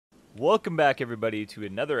Welcome back, everybody, to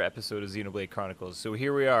another episode of Xenoblade Chronicles. So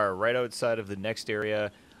here we are, right outside of the next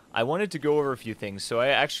area. I wanted to go over a few things. So I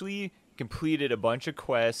actually completed a bunch of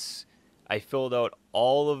quests. I filled out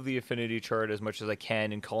all of the affinity chart as much as I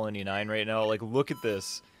can in Colony 9 right now. Like, look at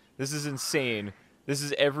this. This is insane. This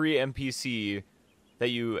is every NPC that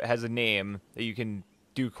has a name that you can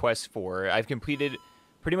do quests for. I've completed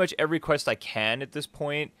pretty much every quest I can at this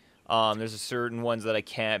point. There's certain ones that I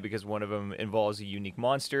can't because one of them involves a unique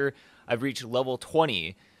monster. I've reached level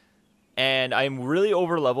 20, and I'm really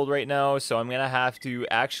over-leveled right now, so I'm going to have to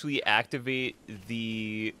actually activate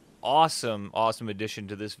the awesome addition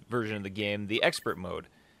to this version of the game, the Expert mode.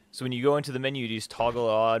 So when you go into the menu, you just toggle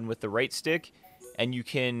on with the right stick, and you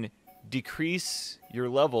can decrease your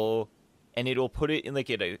level, and it'll put it in like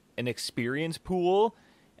an experience pool,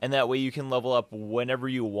 and that way you can level up whenever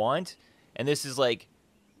you want. And this is like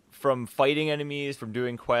from fighting enemies, from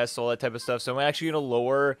doing quests, all that type of stuff. So I'm actually going to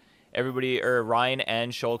lower everybody, or Reyn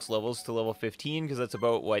and Shulk's levels to level 15, because that's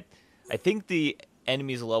about what I think the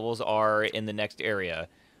enemies' levels are in the next area.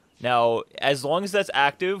 Now, as long as that's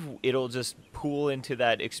active, it'll just pool into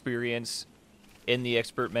that experience in the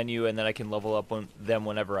expert menu, and then I can level up them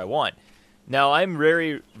whenever I want. Now, I'm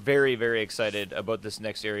very, very, very excited about this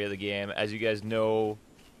next area of the game. As you guys know,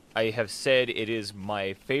 I have said it is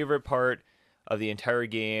my favorite part of the entire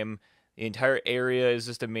game. The entire area is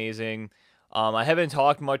just amazing. I haven't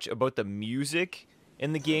talked much about the music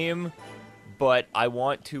in the game, but I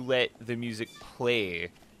want to let the music play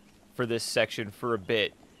for this section for a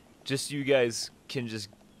bit, just so you guys can just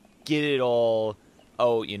get it all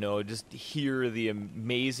out, you know, just hear the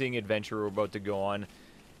amazing adventure we're about to go on.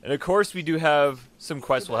 And of course, we do have some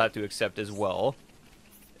quests we'll have to accept as well.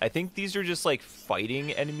 I think these are just like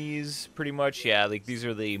fighting enemies, pretty much. Yeah, like these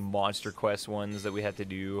are the monster quest ones that we have to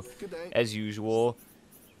do as usual.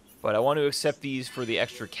 But I want to accept these for the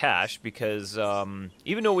extra cash because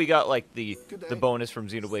even though we got like the bonus from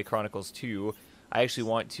Xenoblade Chronicles 2, I actually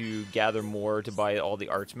want to gather more to buy all the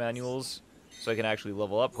arts manuals so I can actually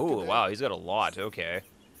level up. Oh, wow, he's got a lot. Okay.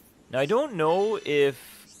 Now, I don't know if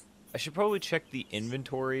I should probably check the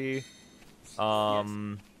inventory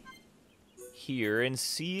here and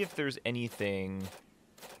see if there's anything.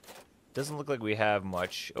 Doesn't look like we have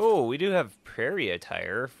much. Oh, we do have prairie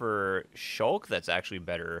attire for Shulk. That's actually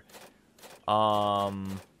better. But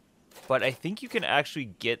I think you can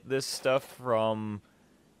actually get this stuff from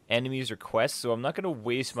enemies or quests, so I'm not going to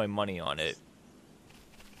waste my money on it.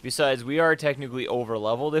 Besides, we are technically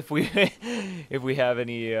over-leveled if we if we have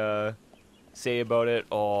any say about it.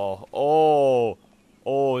 Oh,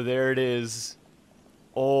 there it is.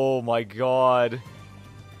 Oh my god.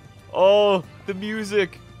 Oh, the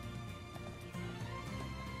music.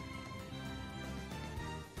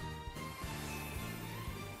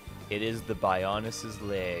 It is the Bionis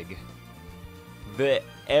Leg. The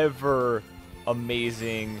ever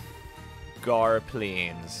amazing Gaur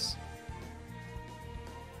plains.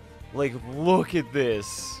 Like, look at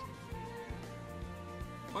this.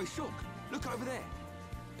 Oh, Shulk, look over there.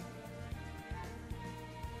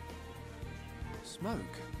 Smoke?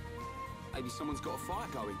 Maybe someone's got a fire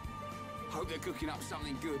going. Hope they're cooking up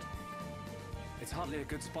something good. It's hardly a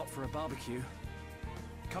good spot for a barbecue.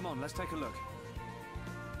 Come on, let's take a look.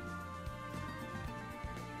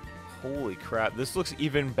 Holy crap, this looks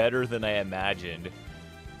even better than I imagined.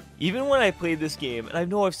 Even when I played this game, and I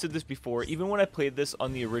know I've said this before, even when I played this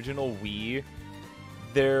on the original Wii,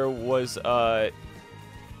 there was,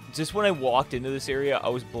 just when I walked into this area, I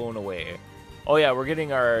was blown away. Oh yeah, we're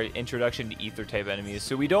getting our introduction to ether-type enemies.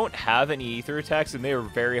 So we don't have any ether attacks, and they are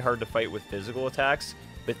very hard to fight with physical attacks.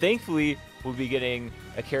 But thankfully, we'll be getting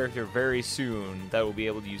a character very soon that will be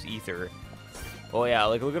able to use ether. Oh yeah,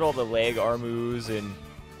 like look at all the leg armus, and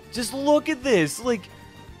just look at this! Like,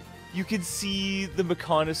 you can see the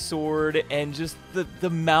Makana sword and just the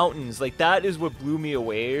mountains. Like, that is what blew me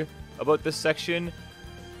away about this section.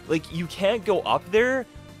 Like, you can't go up there,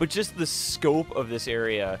 but just the scope of this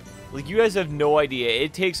area. Like, you guys have no idea.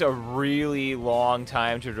 It takes a really long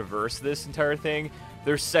time to traverse this entire thing.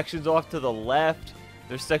 There's sections off to the left.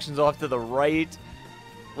 There's sections off to the right.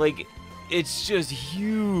 Like, it's just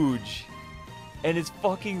huge. And it's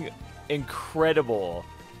fucking incredible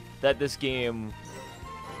that this game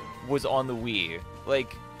was on the Wii.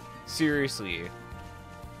 Like, seriously.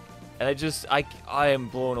 And I am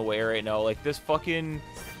blown away right now. Like, this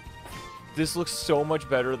looks so much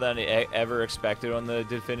better than I ever expected on the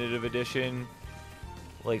Definitive Edition.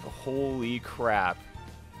 Like, holy crap.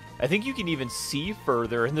 I think you can even see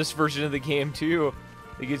further in this version of the game, too.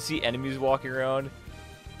 You can see enemies walking around.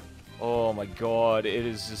 Oh my god, it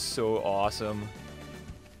is just so awesome.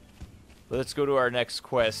 Let's go to our next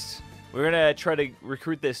quest. We're gonna try to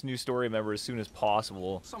recruit this new story member as soon as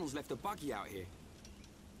possible. Someone's left a buggy out here.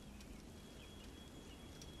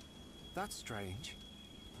 That's strange.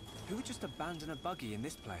 Who would just abandon a buggy in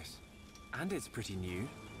this place? And it's pretty new.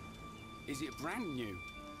 Is it brand new?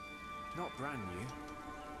 Not brand new,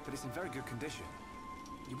 but it's in very good condition.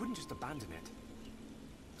 You wouldn't just abandon it.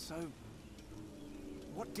 So,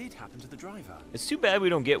 what did happen to the driver? It's too bad we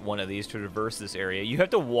don't get one of these to traverse this area. You have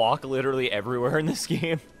to walk literally everywhere in this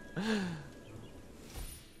game.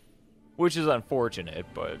 Which is unfortunate,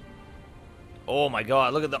 but... Oh my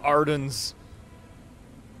god, look at the Ardens!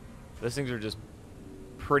 Those things are just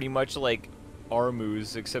pretty much like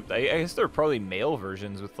Armus, except I guess they're probably male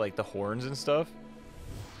versions with like the horns and stuff.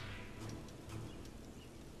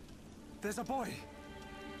 There's a boy!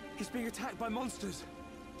 He's being attacked by monsters!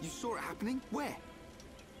 You saw it happening? Where?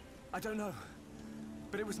 I don't know,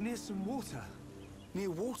 but it was near some water. Near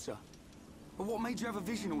water? But what made you have a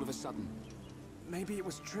vision all of a sudden? Maybe it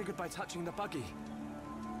was triggered by touching the buggy.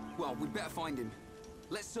 Well, we'd better find him.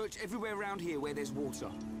 Let's search everywhere around here where there's water.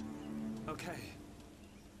 Okay.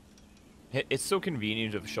 It's so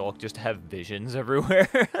convenient of Shulk just to have visions everywhere.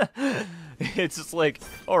 It's just like,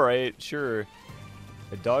 alright, sure.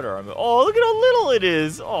 A daughter arm. Oh, look at how little it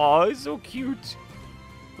is! Oh, it's so cute.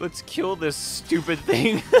 Let's kill this stupid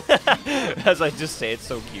thing. As I just say, it's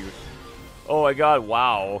so cute. Oh my god,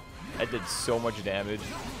 wow. That did so much damage.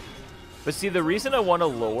 But see, the reason I want to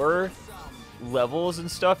lower levels and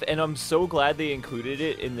stuff, and I'm so glad they included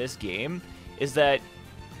it in this game, is that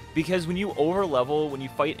because when you over level, when you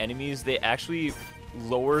fight enemies, they actually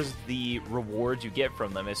lowers the rewards you get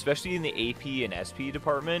from them, especially in the AP and SP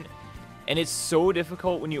department. And it's so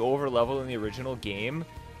difficult when you over level in the original game,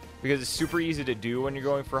 because it's super easy to do when you're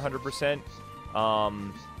going for 100%,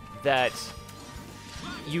 that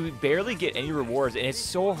you barely get any rewards, and it's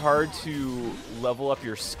so hard to level up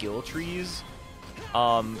your skill trees.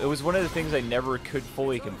 It was one of the things I never could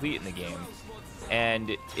fully complete in the game,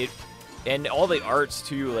 and all the arts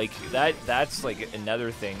too, like that's like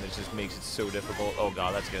another thing that just makes it so difficult. Oh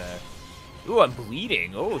god, that's gonna... Ooh, I'm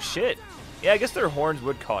bleeding. Oh shit. Yeah, I guess their horns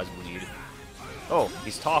would cause bleed. Oh,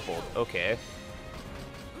 he's toppled. Okay.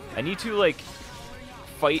 I need to like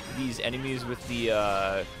fight these enemies with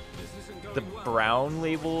the brown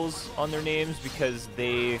labels on their names, because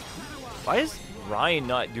they... Why is Reyn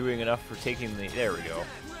not doing enough for taking the... There we go.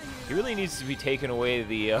 He really needs to be taking away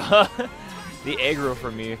the the aggro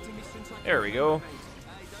from me. There we go.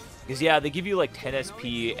 Because yeah, they give you like 10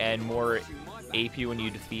 SP and more AP when you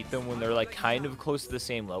defeat them, when they're like kind of close to the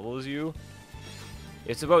same level as you.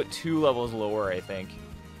 It's about 2 levels lower, I think.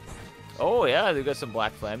 Oh yeah, they've got some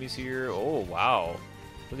black flammies here. Oh wow.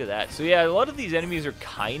 Look at that. So yeah, a lot of these enemies are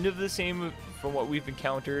kind of the same from what we've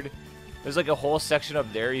encountered. There's like a whole section up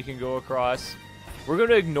there you can go across. We're going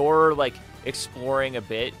to ignore like exploring a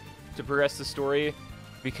bit to progress the story,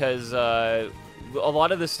 because a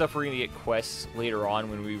lot of this stuff we're going to get quests later on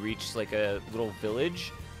when we reach like a little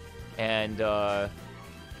village. And, well,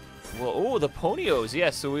 oh, the Ponios. Yeah,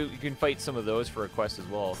 so we can fight some of those for a quest as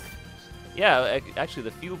well. Yeah, actually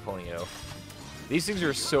the field Ponio. These things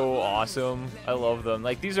are so awesome. I love them.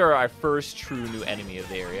 Like, these are our first true new enemy of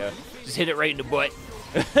the area. Just hit it right in the butt.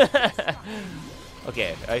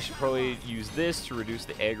 Okay, I should probably use this to reduce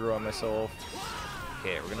the aggro on myself.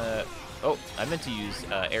 Okay, we're gonna... Oh, I meant to use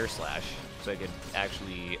air slash, so I could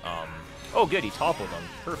actually... Oh, good, he toppled them.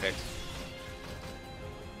 Perfect.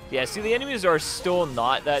 Yeah, see, the enemies are still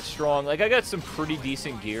not that strong. Like, I got some pretty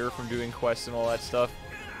decent gear from doing quests and all that stuff.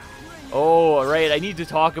 Oh, right, I need to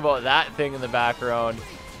talk about that thing in the background.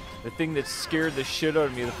 The thing that scared the shit out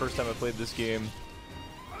of me the first time I played this game.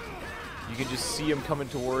 You can just see him coming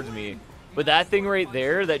towards me. But that thing right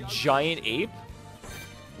there, that giant ape,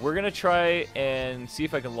 we're going to try and see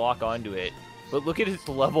if I can lock onto it. But look at its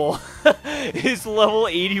level. It's level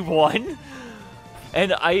 81.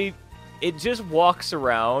 And it just walks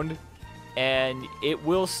around, and it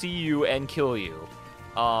will see you and kill you.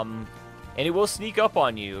 And it will sneak up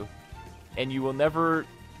on you, and you will never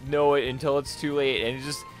know it until it's too late. And it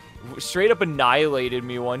just straight up annihilated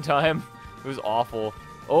me one time. It was awful.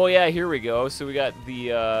 Oh yeah, here we go. So we got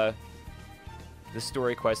the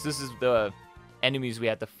story quest. This is the enemies we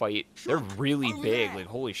have to fight. They're really big. Like,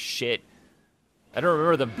 holy shit. I don't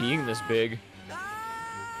remember them being this big.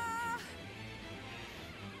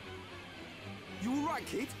 You alright,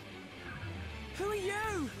 kid? Who are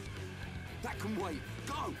you? That can wait.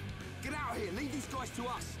 Go! Get out of here. Leave these guys to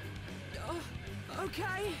us.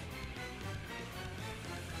 Okay.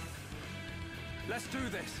 Let's do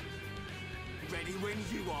this. Ready when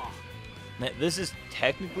you are. This is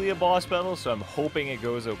technically a boss battle, so I'm hoping it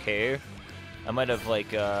goes okay. I might have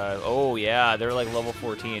like, oh yeah, they're like level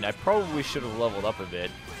 14. I probably should have leveled up a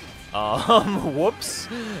bit. Whoops.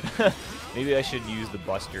 Maybe I should use the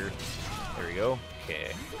Buster. There we go.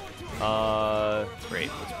 Okay. Great.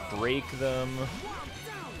 Let's break them.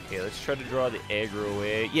 Okay, let's try to draw the aggro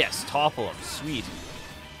away. Yes, topple him. Sweet.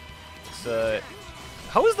 Let's,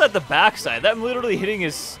 how is that the backside? I'm literally hitting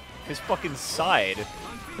his fucking side.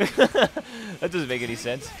 That doesn't make any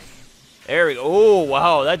sense. There we go. Oh,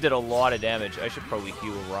 wow, that did a lot of damage. I should probably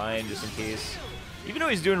heal Reyn just in case. Even though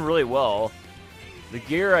he's doing really well, the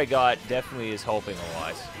gear I got definitely is helping a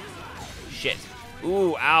lot. Shit.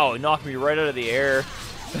 Ooh, ow, it knocked me right out of the air.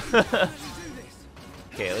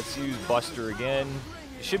 Okay, let's use Buster again.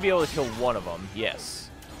 Should be able to kill one of them,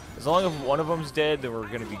 yes. As long as one of them's dead, then we're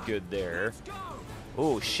going to be good there.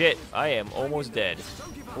 Oh, shit, I am almost dead.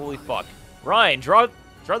 Holy fuck. Reyn, draw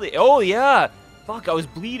the... Oh, yeah! Fuck, I was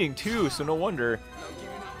bleeding too, so no wonder.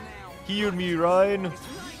 Heal me, Reyn.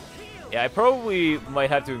 Yeah, I probably might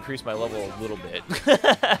have to increase my level a little bit.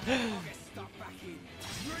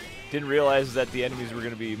 Didn't realize that the enemies were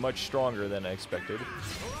going to be much stronger than I expected.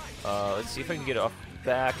 Let's see if I can get off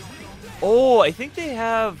back. Oh, I think they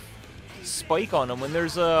have spike on them when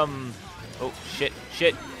there's, Oh, shit.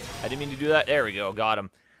 I didn't mean to do that. There we go, got him.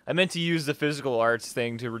 I meant to use the physical arts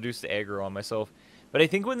thing to reduce the aggro on myself. But I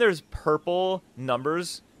think when there's purple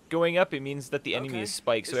numbers going up, it means that the enemy is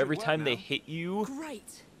spiked. So every time they hit you,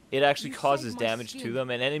 it actually causes damage to them.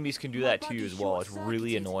 And enemies can do that to you as well. It's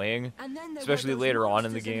really annoying, especially later on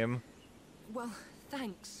in the game. Well,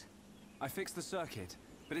 thanks. I fixed the circuit,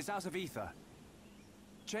 but it's out of ether.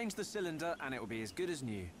 Change the cylinder and it will be as good as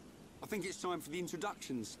new. I think it's time for the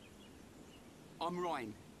introductions. I'm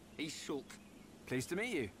Reyn. He's Shulk. Pleased to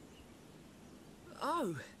meet you.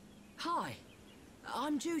 Oh, hi.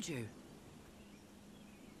 I'm Juju.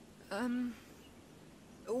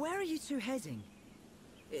 Where are you two heading?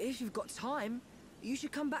 If you've got time, you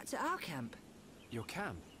should come back to our camp. Your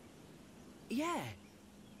camp? Yeah,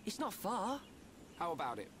 it's not far. How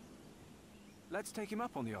about it? Let's take him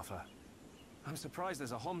up on the offer. I'm surprised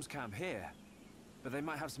there's a Homs camp here, but they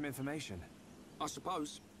might have some information. I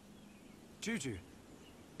suppose. Juju,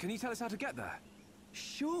 can you tell us how to get there?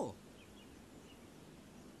 Sure.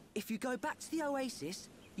 If you go back to the oasis,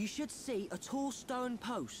 you should see a tall stone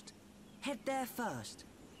post. Head there first.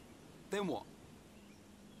 Then what?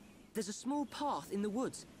 There's a small path in the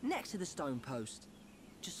woods next to the stone post.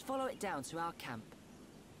 Just follow it down to our camp.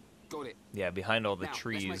 Got it. Yeah, behind all the Now, let's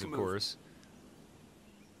trees, make a of move. course.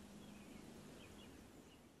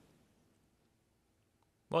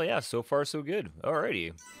 Well, yeah, so far so good.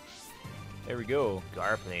 Alrighty. There we go.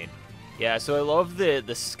 Gaur plane. Yeah, so I love the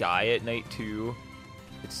sky at night, too.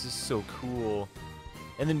 It's just so cool.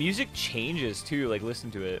 And the music changes, too. Like,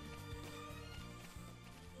 listen to it.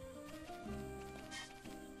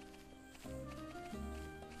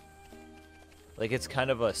 Like, it's kind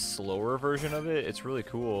of a slower version of it. It's really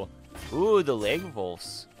cool. Ooh, the leg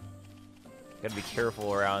wolves. Gotta be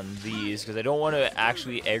careful around these, because I don't want to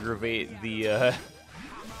actually aggravate the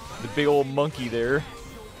big old monkey there.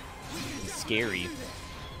 It's scary.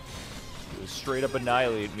 It will straight up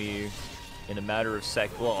annihilate me in a matter of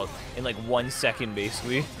well, in like 1 second,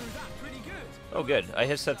 basically. Oh, good. I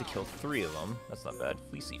just have to kill 3 of them. That's not bad.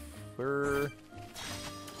 Fleecy fur.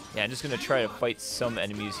 Yeah, I'm just gonna try to fight some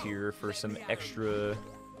enemies here for some extra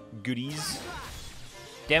goodies.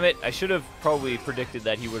 Damn it, I should have probably predicted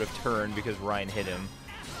that he would have turned because Reyn hit him.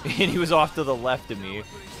 And he was off to the left of me.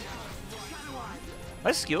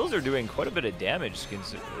 My skills are doing quite a bit of damage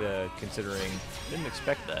considering. Didn't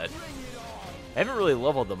expect that. I haven't really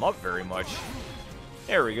leveled them up very much.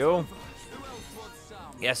 There we go.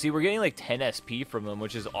 Yeah, see, we're getting like 10 SP from them,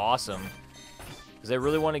 which is awesome. Because I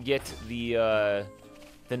really want to get the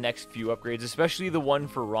next few upgrades, especially the one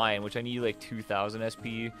for Reyn, which I need like 2,000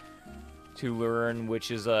 SP to learn, which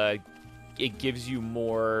is it gives you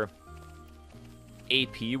more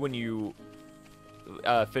AP when you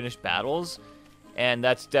finish battles, and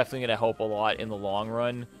that's definitely going to help a lot in the long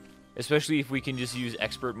run, especially if we can just use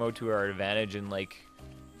expert mode to our advantage and like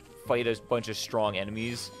fight a bunch of strong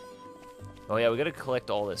enemies. Oh yeah, we got to collect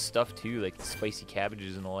all this stuff too, like the spicy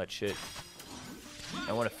cabbages and all that shit.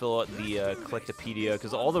 I want to fill out the Collectopedia,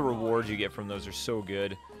 because all the rewards you get from those are so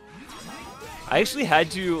good. I actually had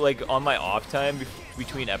to, like, on my off time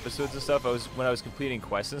between episodes and stuff, when I was completing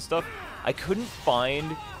quests and stuff, I couldn't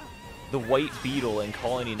find the white beetle in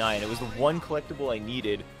Colony 9. It was the one collectible I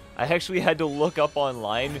needed. I actually had to look up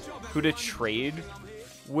online who to trade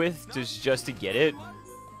with just to get it.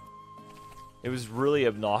 It was really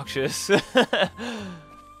obnoxious.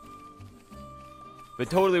 But but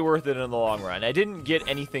totally worth it in the long run. I didn't get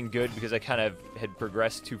anything good because I kind of had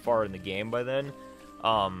progressed too far in the game by then.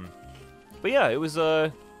 But yeah, it was ooh,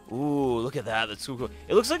 look at that. That's so cool.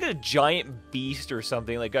 It looks like a giant beast or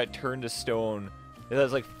something, like got turned to stone. It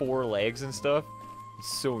has like 4 legs and stuff.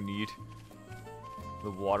 It's so neat. The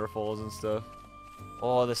waterfalls and stuff.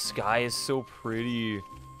 Oh, the sky is so pretty.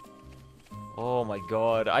 Oh my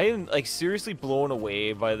god. I am like seriously blown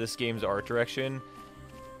away by this game's art direction.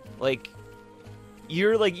 Like,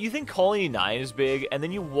 you think Colony 9 is big, and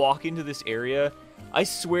then you walk into this area. I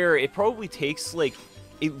swear it probably takes like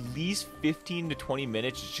at least 15 to 20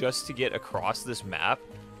 minutes just to get across this map.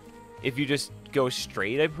 If you just go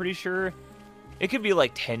straight, I'm pretty sure. It could be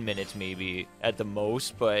like 10 minutes maybe at the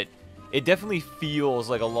most, but it definitely feels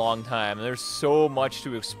like a long time. There's so much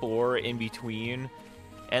to explore in between.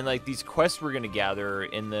 And like these quests we're going to gather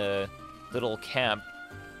in the little camp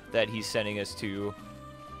that he's sending us to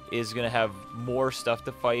is going to have more stuff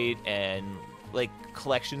to fight and like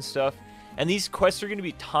collection stuff. And these quests are going to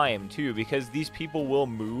be timed too, because these people will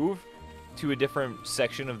move to a different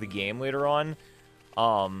section of the game later on,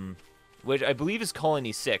 which I believe is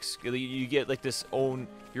Colony 6. You get like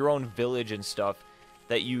your own village and stuff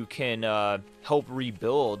that you can help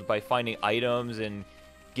rebuild by finding items and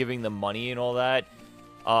giving them money and all that.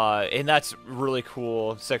 And that's really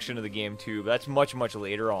cool section of the game too. But that's much, much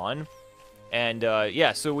later on. And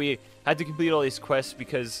yeah, so we had to complete all these quests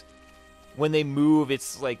because when they move,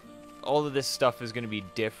 it's like all of this stuff is going to be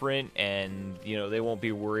different, and you know, they won't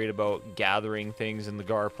be worried about gathering things in the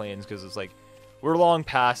Gaur Plains because it's like we're long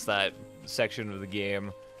past that section of the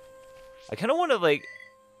game. I kind of want to like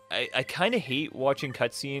I kind of hate watching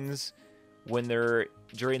cutscenes when they're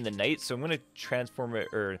during the night, so I'm going to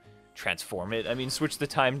switch the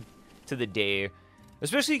time to the day,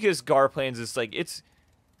 especially because Gaur Plains is like,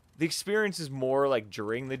 the experience is more like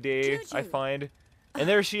during the day, Juju. I find. And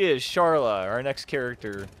there she is, Sharla, our next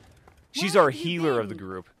character. She's Where our have you healer of the been?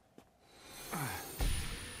 group.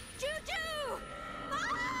 Juju!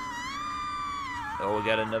 Oh, we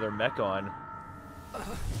got another mech on.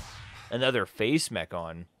 Another face mech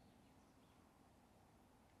on.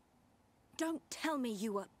 Don't tell me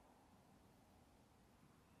you were...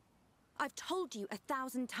 I've told you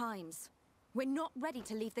 1,000 times. We're not ready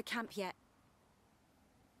to leave the camp yet.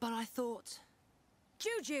 But I thought...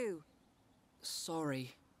 Juju!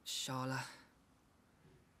 Sorry, Sharla.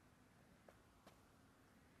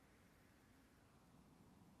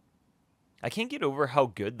 I can't get over how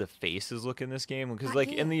good the faces look in this game, because Back like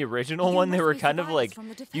here. in the original You one, they must were be kind of survivors like, from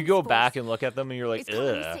the you defense go force. back and look at them and you're like, Is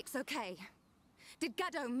Colony ugh. 6 okay? Did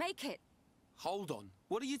Gaddo make it? Hold on.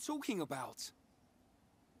 What are you talking about?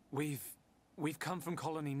 We've come from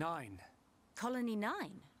Colony 9. Colony 9?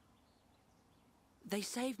 They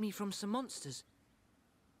saved me from some monsters.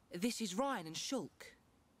 This is Reyn and Shulk.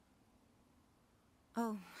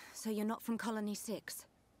 Oh, so you're not from Colony 6.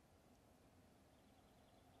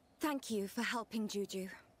 Thank you for helping Juju.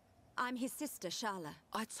 I'm his sister, Sharla.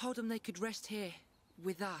 I told them they could rest here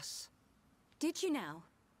with us. Did you now?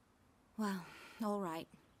 Well, all right.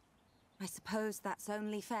 I suppose that's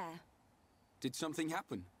only fair. Did something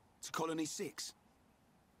happen to Colony 6?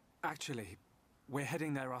 Actually, we're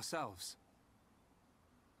heading there ourselves.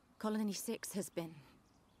 Colony 6 has been...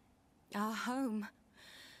 our home.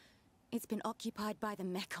 It's been occupied by the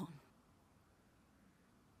Mechon.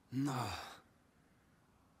 No.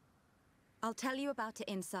 I'll tell you about it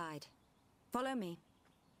inside. Follow me.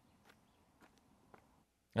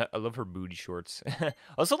 I love her booty shorts. I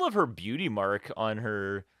also love her beauty mark on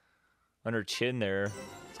her chin there.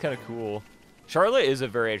 It's kind of cool. Sharla is a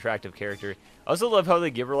very attractive character. I also love how they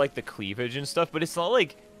give her like the cleavage and stuff, but it's not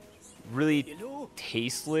like really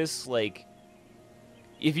tasteless. Like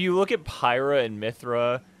if you look at Pyra and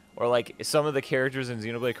Mithra, or like some of the characters in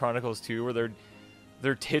Xenoblade Chronicles 2, where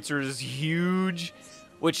their tits are just huge,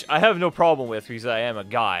 which I have no problem with because I am a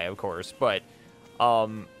guy, of course, but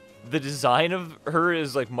the design of her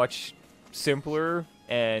is like much simpler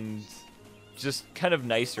and just kind of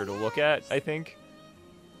nicer to look at, I think.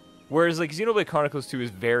 Whereas like Xenoblade Chronicles 2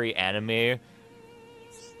 is very anime.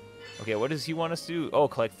 Okay, what does he want us to do? Oh,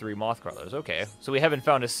 collect 3 moth crawlers. Okay, so we haven't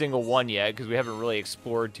found a single one yet because we haven't really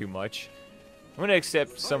explored too much. I'm gonna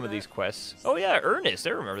accept some of these quests. Oh yeah, Ernest,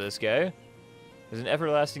 I remember this guy. There's an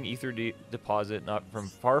everlasting ether deposit not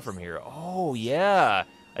far from here. Oh yeah,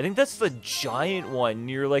 I think that's the giant one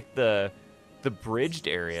near like the bridged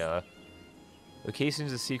area.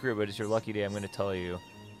 Location's a secret, but it's your lucky day. I'm gonna tell you.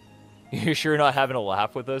 You're sure not having a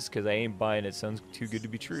laugh with us? Cause I ain't buying it. Sounds too good to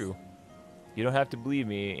be true. You don't have to believe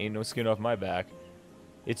me. Ain't no skin off my back.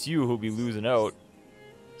 It's you who'll be losing out.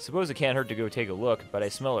 Suppose it can't hurt to go take a look, but I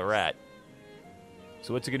smell a rat.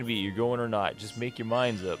 So what's it gonna be? You going or not? Just make your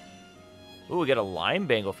minds up. Oh, we got a lime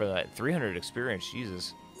bangle for that. 300 experience.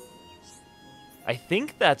 Jesus. I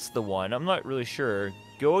think that's the one. I'm not really sure.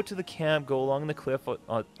 Go to the camp, go along the cliff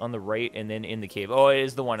on the right, and then in the cave. Oh, it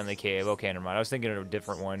is the one in the cave. Okay, never mind. I was thinking of a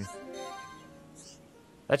different one.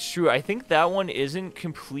 That's true. I think that one isn't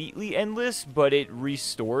completely endless, but it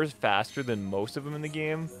restores faster than most of them in the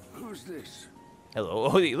game. Who's this? Hello.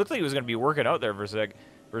 Oh, it looked like he was going to be working out there for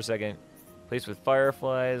a second. Place with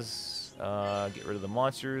fireflies. Get rid of the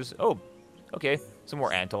monsters. Oh, okay. Some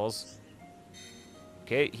more Antals.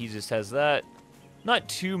 Okay, he just has that. Not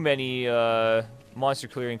too many monster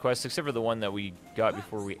clearing quests, except for the one that we got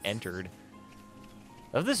before we entered.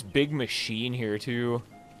 I have this big machine here, too.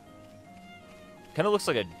 Kind of looks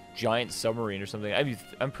like a giant submarine or something. I mean,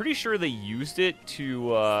 I'm pretty sure they used it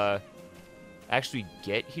to actually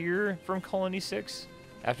get here from Colony 6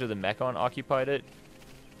 after the Mechon occupied it.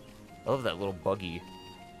 I love that little buggy.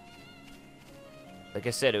 Like I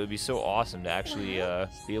said, it would be so awesome to actually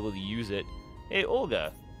be able to use it. Hey,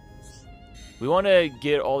 Olga. We want to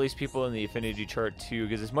get all these people in the affinity chart too,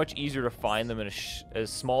 because it's much easier to find them in a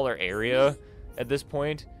smaller area at this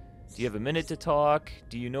point. Do you have a minute to talk?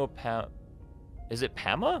 Do you know Is it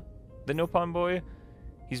Pama? The Nopon boy?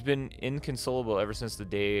 He's been inconsolable ever since the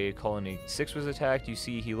day Colony 6 was attacked. You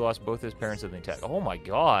see, he lost both his parents in the attack. Oh my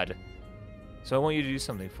god. So I want you to do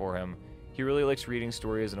something for him. He really likes reading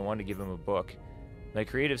stories, and I want to give him a book. My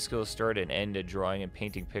creative skills start and end at drawing and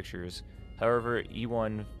painting pictures. However,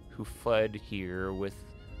 Ewan, who fled here with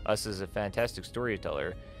us, is a fantastic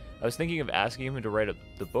storyteller. I was thinking of asking him to write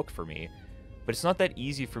the book for me, but it's not that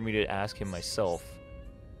easy for me to ask him myself.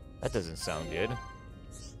 That doesn't sound good.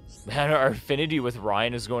 Man, our affinity with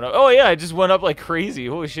Reyn is going up. Oh yeah, it just went up like crazy.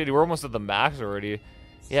 Holy shit, we're almost at the max already.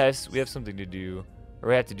 Yeah, we have something to do. Or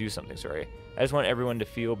we have to do something, sorry. I just want everyone to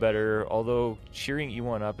feel better, although cheering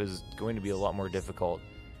E1 up is going to be a lot more difficult.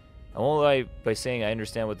 I won't lie by saying I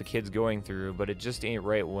understand what the kid's going through, but it just ain't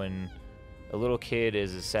right when a little kid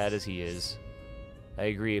is as sad as he is. I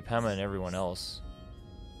agree, Pama and everyone else.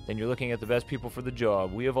 Then you're looking at the best people for the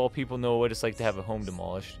job. We of all people know what it's like to have a home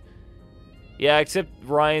demolished. Yeah, except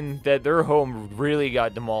Reyn, that their home really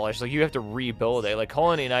got demolished. Like, you have to rebuild it. Like,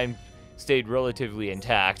 Colony 9 stayed relatively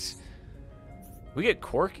intact. We get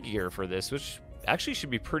cork gear for this, which actually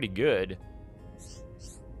should be pretty good.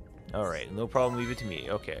 Alright, no problem, leave it to me.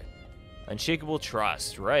 Okay. Unshakable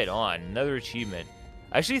Trust, right on. Another achievement.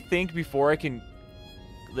 I actually think before I can,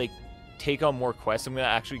 like, take on more quests, I'm going to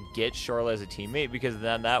actually get Sharla as a teammate, because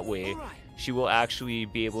then that way she will actually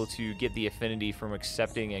be able to get the affinity from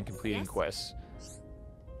accepting and completing quests.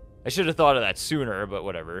 I should have thought of that sooner, but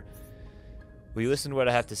whatever. Will you listen to what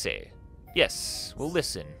I have to say? Yes, we'll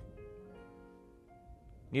listen.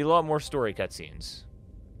 Need a lot more story cutscenes.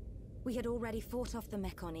 We had already fought off the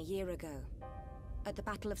Mechon a year ago. At the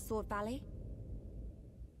Battle of Sword Valley.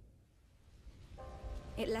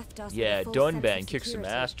 It left us with a full sense of Dunban kicked some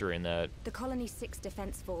security. ass during that. The Colony 6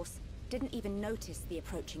 defense force didn't even notice the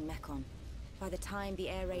approaching Mechon. By the time the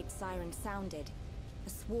air raid siren sounded, a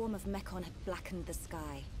swarm of Mechon had blackened the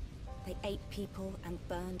sky. They ate people and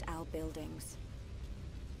burned our buildings.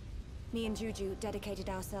 Me and Juju dedicated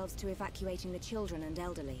ourselves to evacuating the children and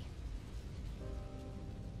elderly.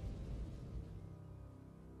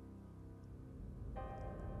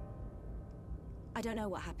 I don't know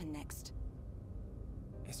what happened next.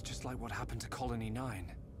 It's just like what happened to Colony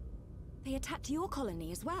 9. They attacked your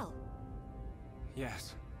colony as well.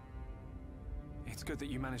 Yes. It's good that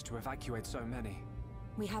you managed to evacuate so many.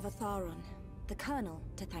 We have a Tharon, the Colonel,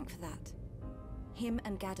 to thank for that. Him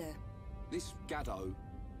and Gado. This Gado?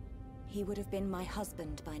 He would have been my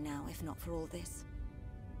husband by now, if not for all this.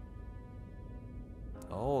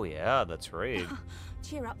 Oh yeah, that's right.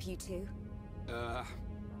 Cheer up, you two.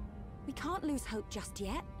 We can't lose hope just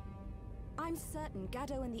yet. I'm certain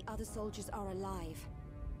Gado and the other soldiers are alive.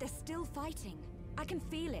 They're still fighting. I can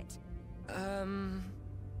feel it.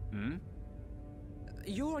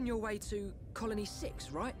 You're on your way to Colony 6,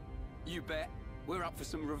 right? You bet. We're up for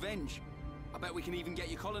some revenge. I bet we can even get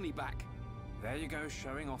your colony back. There you go,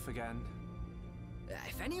 showing off again.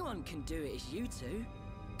 If anyone can do it, it's you two.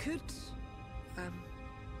 Could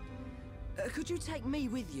you take me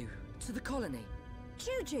with you to the colony?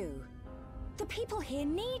 Juju! The people here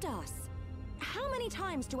need us. How many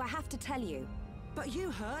times do I have to tell you? But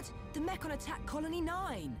you heard! The Mechon attacked Colony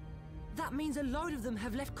 9! That means a load of them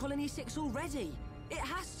have left Colony 6 already! It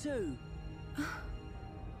has to!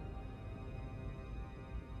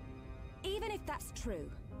 Even if that's true.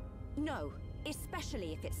 No,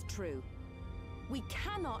 especially if it's true. We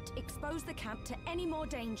cannot expose the camp to any more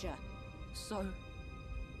danger. So,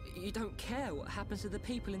 You don't care what happens to the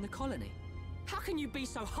people in the colony? How can you be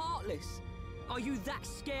so heartless? Are you that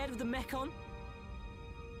scared of the Mechon?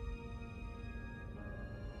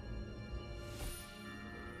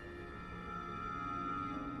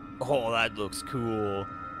 Oh, that looks cool.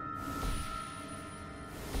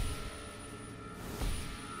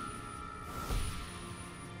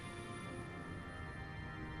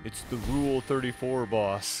 It's the Rule 34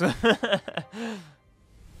 boss.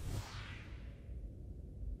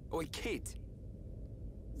 Oi, kid.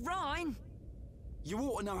 Reyn! You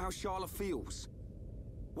ought to know how Sharla feels.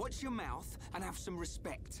 Watch your mouth and have some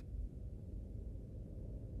respect.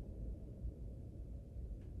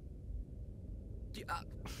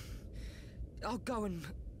 I'll go and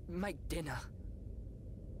make dinner.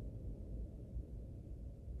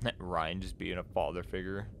 Reyn just being a father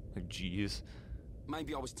figure. Like, jeez.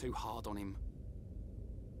 Maybe I was too hard on him.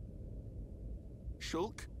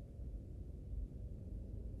 Shulk?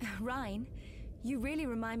 Reyn, you really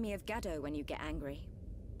remind me of Gaddo when you get angry.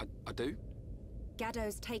 I do?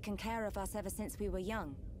 Gaddo's taken care of us ever since we were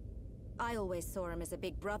young. I always saw him as a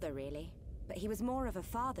big brother, really. But he was more of a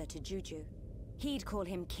father to Juju. He'd call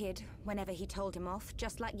him kid whenever he told him off,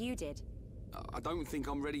 just like you did. I don't think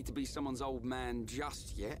I'm ready to be someone's old man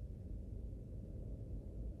just yet.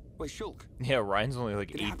 Wait, Shulk? Yeah, Ryan's only like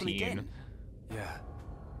Did it happen 18. again? Yeah.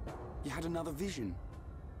 You had another vision.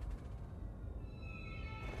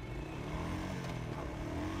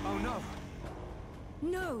 Oh no!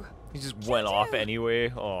 No! He just went off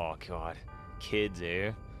anyway. Oh, God. Kids,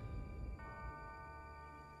 eh?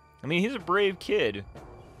 I mean, he's a brave kid.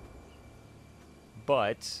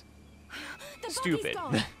 But... The stupid. body's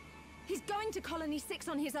gone. He's going to Colony 6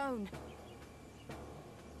 on his own.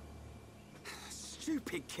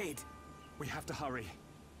 Stupid kid. We have to hurry.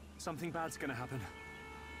 Something bad's gonna happen.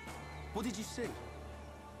 What did you see?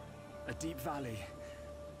 A deep valley.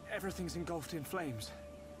 Everything's engulfed in flames.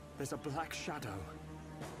 There's a black shadow.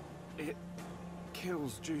 It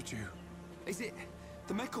kills Juju. Is it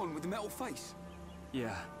the Mechon with the metal face?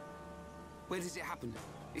 Yeah, Where does it happen?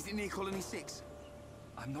 Is it near Colony 6?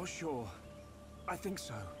 I'm not sure. I think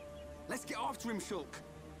so. Let's get after him, Shulk.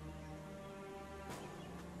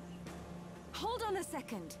 Hold on a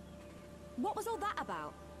second. What was all that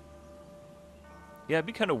about? yeah, it'd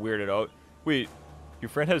be kind of weirded out. Wait, your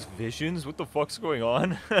friend has visions? What the fuck's going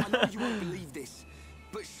on? I know you won't believe this,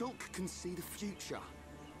 but Shulk can see the future.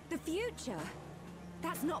 The future?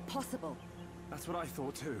 That's not possible. That's what I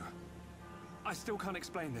thought too. I still can't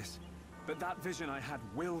explain this, but that vision I had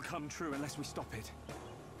will come true unless we stop it.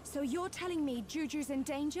 So you're telling me Juju's in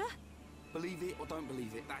danger? Believe it or don't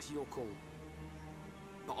believe it, that's your call.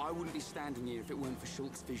 But I wouldn't be standing here if it weren't for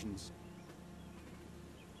Shulk's visions.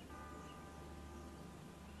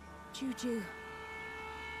 Juju.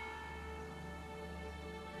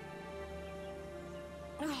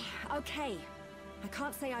 Oh, okay. I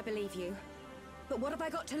can't say I believe you. But what have I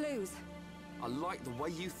got to lose? I like the way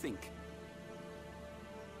you think.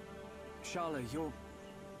 Sharla, you're...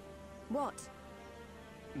 What?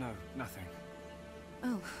 No, nothing.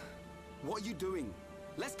 Oh. What are you doing?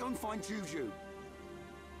 Let's go and find Juju.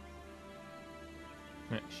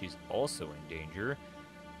 She's also in danger.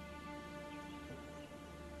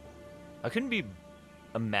 I couldn't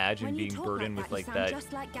imagine When you being talk burdened like with that, like you sound that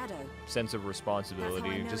just like Gaddo. sense of responsibility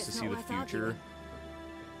know just to it's see not the worth future. arguing.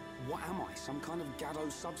 What am I, some kind of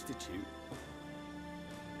Gaddo substitute?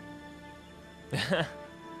 That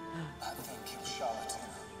thing killed Sharla too.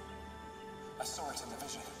 I saw it in the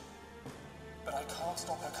vision. But I can't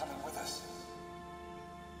stop her coming with us.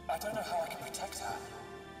 I don't know how I can protect her.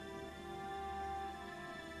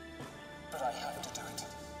 But I have to do it.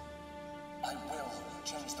 I will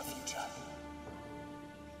change the future.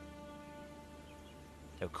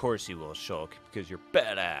 Of course you will, Shulk, because you're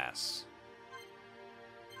badass.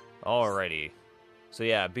 Alrighty. So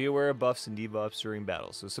yeah, be aware of buffs and debuffs during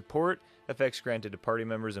battle. So support effects granted to party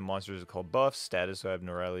members and monsters are called buffs. Status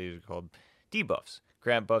abnormalities are called debuffs.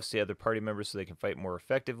 Grant buffs to other party members so they can fight more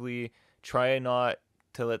effectively. Try not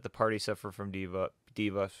to let the party suffer from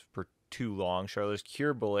debuffs for too long. Sharla's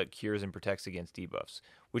Cure Bullet cures and protects against debuffs,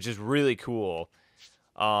 which is really cool.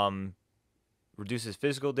 Reduces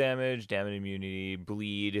physical damage, damage immunity,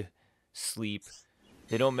 bleed, sleep.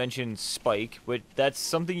 They don't mention spike, but that's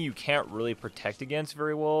something you can't really protect against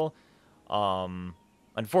very well,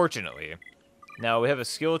 unfortunately. Now, we have a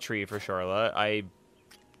skill tree for Sharla. I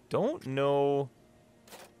don't know...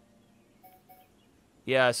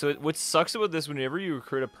 Yeah, so what sucks about this, whenever you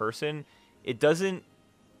recruit a person, it doesn't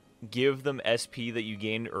give them SP that you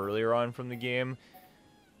gained earlier on from the game.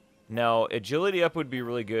 Now, agility up would be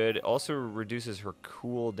really good. Also reduces her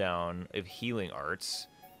cooldown of healing arts.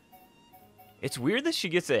 It's weird that she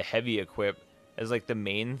gets a heavy equip as like the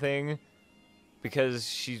main thing, because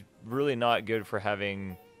she's really not good for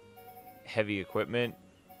having heavy equipment.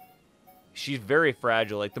 She's very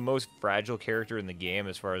fragile, like the most fragile character in the game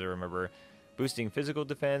as far as I remember. Boosting physical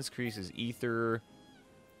defense, increases ether,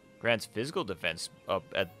 grants physical defense up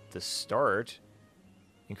at the start,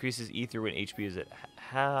 increases ether when HP is at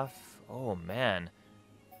half. Oh man.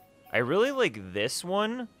 I really like this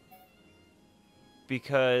one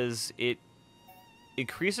because it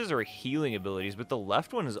increases our healing abilities, but the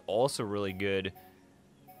left one is also really good,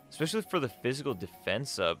 especially for the physical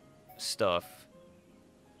defense up stuff.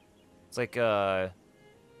 It's like, man,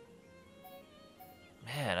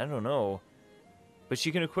 I don't know. But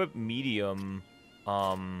she can equip medium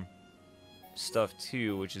stuff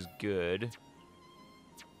too, which is good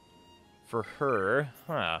for her.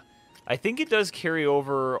 Huh. I think it does carry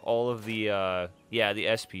over all of the, yeah,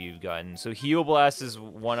 the SP you've gotten. So Heal Blast is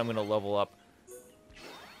one I'm going to level up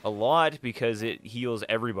a lot because it heals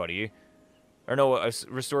everybody. Or no,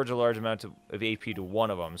 restores a large amount of AP to one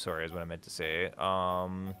of them, sorry, is what I meant to say.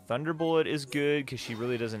 Thunderbolt is good because she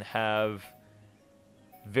really doesn't have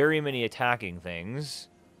very many attacking things.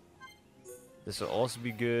 This will also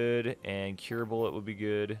be good, and Cure Bullet would be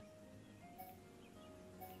good.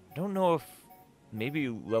 I don't know if maybe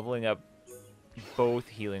leveling up both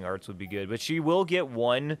healing arts would be good, but she will get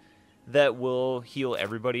one that will heal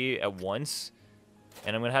everybody at once.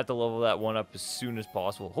 And I'm going to have to level that one up as soon as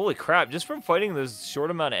possible. Holy crap, just from fighting this short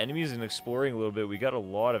amount of enemies and exploring a little bit, we got a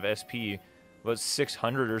lot of SP. About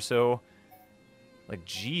 600 or so. Like,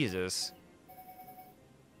 Jesus.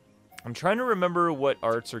 I'm trying to remember what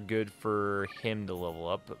arts are good for him to level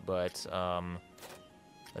up, but,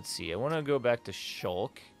 let's see. I want to go back to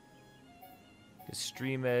Shulk.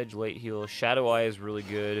 Stream Edge, Light Heal. Shadow Eye is really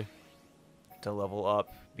good to level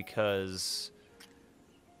up because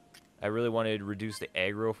I really wanted to reduce the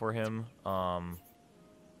aggro for him.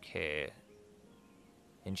 Okay.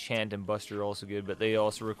 Enchant and Buster are also good, but they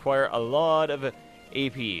also require a lot of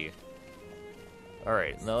AP.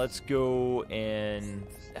 Alright, now let's go and...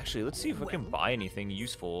 Actually, let's see if we can buy anything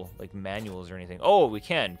useful, like manuals or anything. Oh, we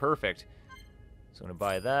can. Perfect. So I'm going to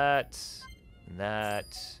buy that, and that,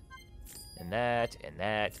 and that, and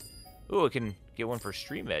that. Ooh, I can get one for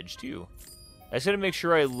Stream Edge, too. I just gotta make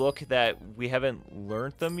sure I look that we haven't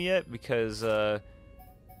learned them yet, because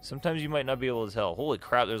sometimes you might not be able to tell. Holy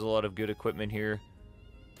crap, there's a lot of good equipment here.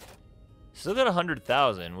 Still got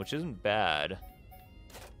 100,000, which isn't bad.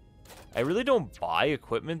 I really don't buy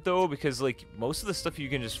equipment, though, because, like, most of the stuff you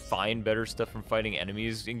can just find better stuff from fighting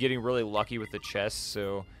enemies and getting really lucky with the chests,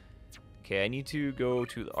 so... Okay, I need to go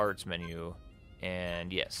to the arts menu.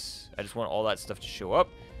 And, yes, I just want all that stuff to show up.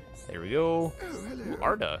 There we go. Ooh,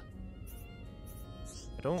 Arda.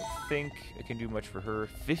 I don't think I can do much for her.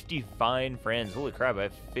 50 fine friends. Holy crap, I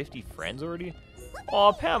have 50 friends already?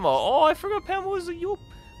 Aw, Pama. Oh, I forgot Pama was a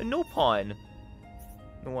Nopon.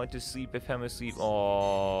 I want to sleep if Pama's asleep.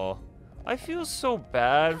 Aw. I feel so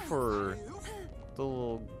bad for the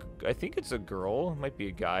little... I think it's a girl. It might be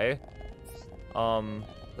a guy.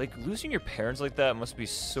 Like, losing your parents like that must be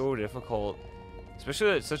so difficult.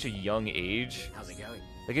 Especially at such a young age. How's it going?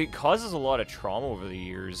 Like, it causes a lot of trauma over the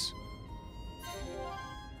years.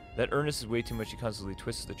 That Ernest is way too much. He constantly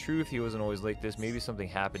twists the truth. He wasn't always like this. Maybe something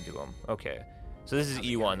happened to him. Okay. So this is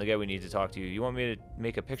Ewan, the guy we need to talk to. You want me to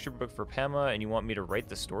make a picture book for Pema, and you want me to write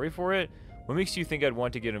the story for it? What makes you think I'd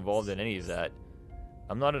want to get involved in any of that?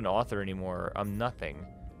 I'm not an author anymore. I'm nothing.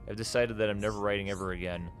 I've decided that I'm never writing ever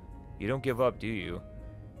again. You don't give up, do you?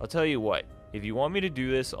 I'll tell you what. If you want me to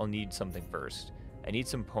do this, I'll need something first. I need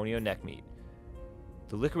some ponyo neck meat.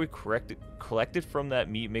 The liquid collected from that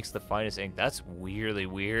meat makes the finest ink. That's weirdly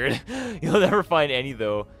weird. You'll never find any,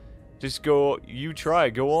 though. Just go, you try,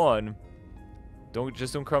 go on.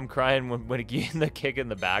 Just don't come crying when it gets the kick in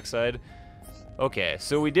the backside. Okay,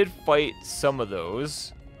 so we did fight some of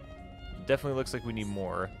those. Definitely looks like we need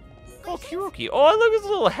more. Oh, Kuroki. Oh, look at his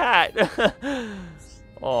little hat.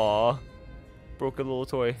 Aw. Broke a little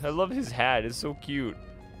toy. I love his hat. It's so cute.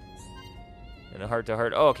 And a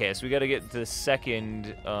heart-to-heart. Oh, okay, so we got to get to the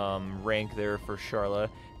second rank there for Sharla.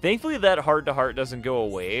 Thankfully, that heart-to-heart doesn't go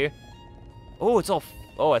away. Oh, it's all...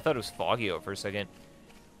 Oh, I thought it was foggy out for a second.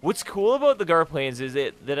 What's cool about the Gaur Plains is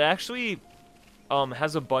that it actually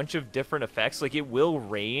has a bunch of different effects. Like, it will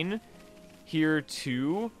rain here,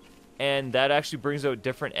 too. And that actually brings out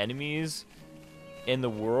different enemies in the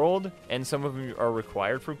world. And some of them are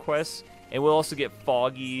required for quests. And we'll also get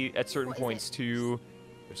foggy at certain points, too,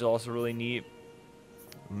 which is also really neat.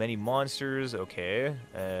 Many monsters, okay.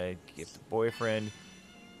 Gift of boyfriend.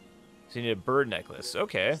 So you need a bird necklace,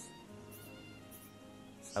 okay.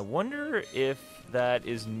 I wonder if that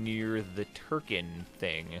is near the Tirkin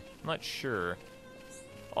thing. I'm not sure.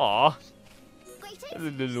 Aw.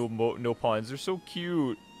 The little Nopons, they're so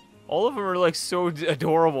cute. All of them are like so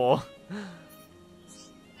adorable.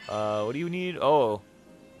 What do you need? Oh,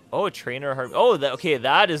 a trainer heart. Oh, okay,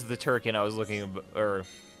 that is the Tirkin I was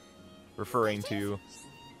referring to.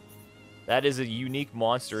 That is a unique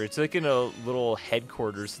monster. It's like in a little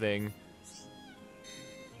headquarters thing.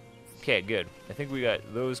 Okay, good. I think we got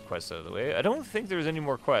those quests out of the way. I don't think there's any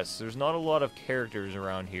more quests. There's not a lot of characters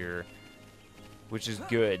around here, which is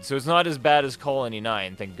good. So it's not as bad as Colony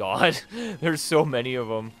 9, thank God. There's so many of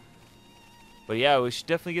them. But yeah, we should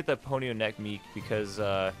definitely get that Ponyo Neck Meek because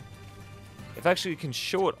if actually we can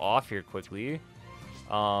show it off here quickly.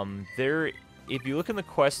 If you look in the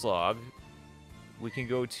quest log, we can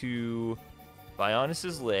go to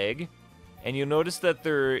Bionis Leg, and you'll notice that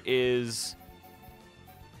there is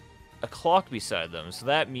a clock beside them, so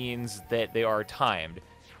that means that they are timed.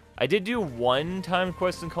 I did do one timed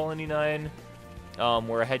quest in Colony 9,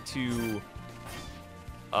 where I had to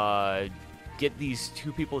get these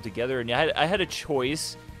two people together, and I had a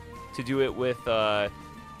choice to do it with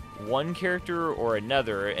one character or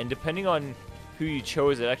another, and depending on who you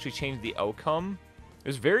chose, it actually changed the outcome. It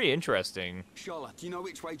was very interesting. Sharla, do you know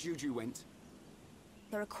which way Juju went?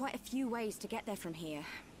 There are quite a few ways to get there from here,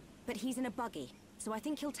 but he's in a buggy, so I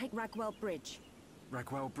think he'll take Ragwell Bridge.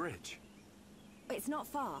 Ragwell Bridge? It's not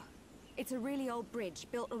far. It's a really old bridge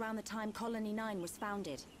built around the time Colony 9 was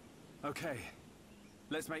founded. Okay,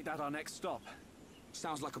 let's make that our next stop.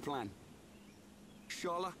 Sounds like a plan.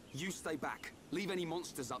 Sharla, you stay back. Leave any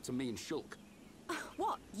monsters up to me and Shulk.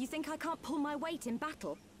 What? You think I can't pull my weight in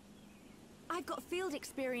battle? I've got field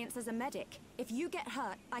experience as a medic. If you get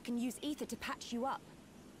hurt, I can use ether to patch you up.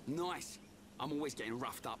 Nice. I'm always getting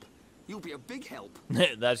roughed up. You'll be a big help.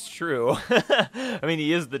 That's true. I mean,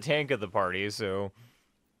 he is the tank of the party, so...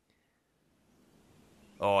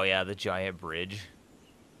 Oh yeah, the giant bridge.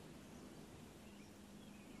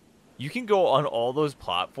 You can go on all those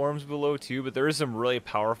platforms below too, but there are some really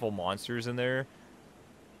powerful monsters in there.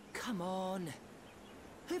 Come on.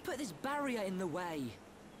 Who put this barrier in the way?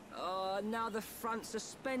 Oh, now the front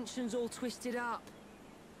suspension's all twisted up.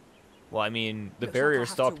 Well, I mean, the Looks like barrier I'll have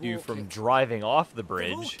to stopped you walk from it. driving off the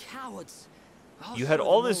They're all bridge. cowards. I'll You had show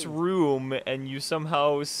all them this all. room, and you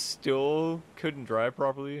somehow still couldn't drive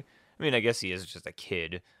properly. I mean, I guess he is just a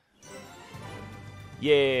kid.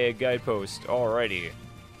 Yeah, guidepost. Alrighty.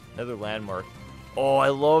 Another landmark. Oh, I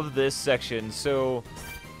love this section. So,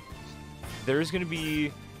 there's going to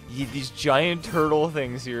be these giant turtle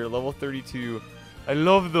things here, level 32. I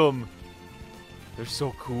love them. They're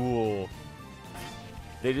so cool.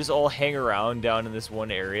 They just all hang around down in this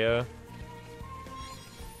one area.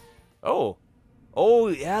 Oh. Oh,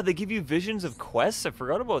 yeah, they give you visions of quests. I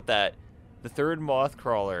forgot about that. The third moth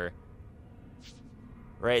crawler.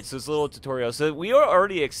 Right, so it's a little tutorial. So we are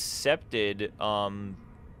already accepted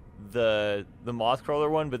the moth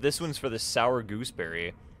crawler one, but this one's for the sour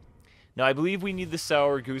gooseberry. Now, I believe we need the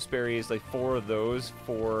sour gooseberries, like 4 of those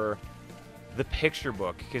for the picture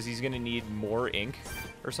book, because he's going to need more ink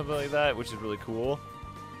or something like that, which is really cool.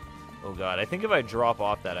 Oh god, I think if I drop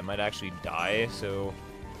off that, I might actually die, so...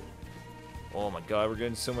 Oh my god, we're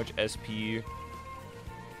getting so much SP.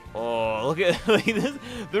 Oh, look at like this.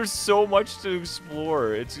 There's so much to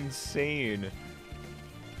explore. It's insane.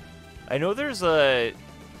 I know there's a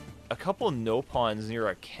couple Nopons near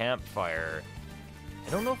a campfire. I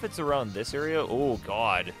don't know if it's around this area. Oh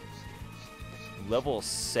god. Level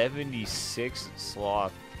 76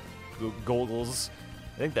 sloth goggles.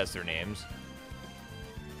 I think that's their names.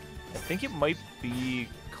 I think it might be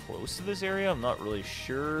close to this area. I'm not really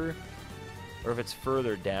sure. Or if it's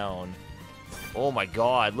further down. Oh my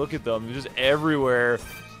god, look at them. They're just everywhere.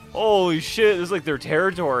 Holy shit, this is like their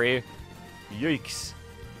territory. Yikes.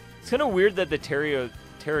 It's kind of weird that the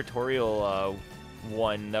territorial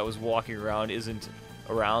one that was walking around isn't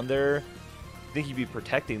around there. I think he'd be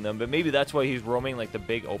protecting them, but maybe that's why he's roaming like the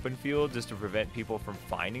big open field, just to prevent people from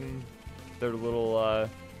finding their little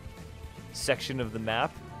section of the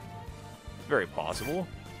map. Very possible.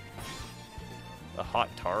 A hot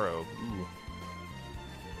taro. Ooh.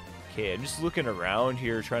 Okay, I'm just looking around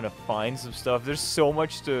here trying to find some stuff. There's so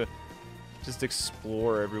much to just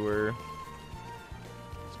explore everywhere.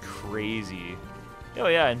 It's crazy. Oh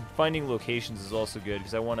yeah, and finding locations is also good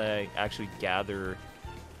because I want to actually gather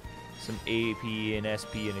some AP and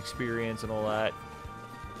SP and experience and all that.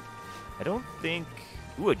 I don't think...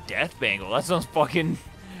 Ooh, a death bangle. That sounds fucking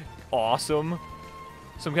awesome.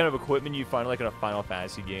 Some kind of equipment you find like in a Final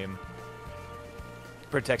Fantasy game.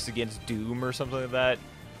 Protects against doom or something like that.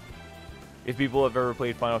 If people have ever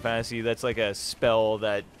played Final Fantasy, that's like a spell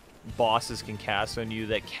that bosses can cast on you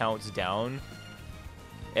that counts down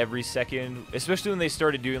every second, especially when they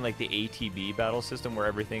started doing like the ATB battle system where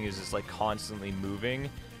everything is just like constantly moving.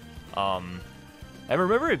 I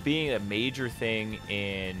remember it being a major thing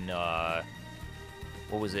in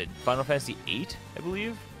what was it, Final Fantasy VIII, I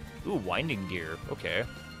believe. Ooh, winding gear. Okay.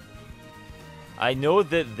 I know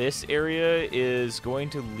that this area is going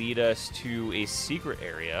to lead us to a secret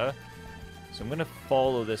area, so I'm gonna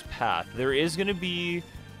follow this path. There is gonna be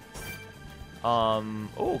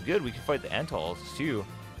oh good, we can fight the Antals too.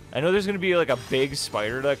 I know there's gonna be like a big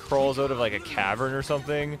spider that crawls out of like a cavern or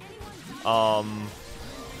something.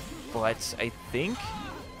 But I think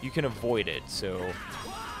you can avoid it, so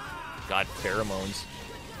God, pheromones.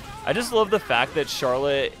 I just love the fact that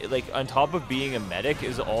Sharla, like, on top of being a medic,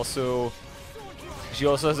 is also, she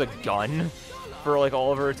also has a gun for like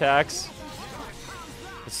all of her attacks.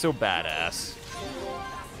 It's so badass.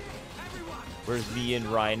 Whereas me and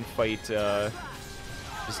Reyn fight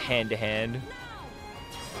just hand to hand.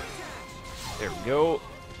 There we go.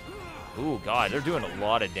 Ooh, God, they're doing a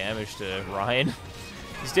lot of damage to Reyn.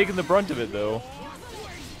 He's taking the brunt of it, though.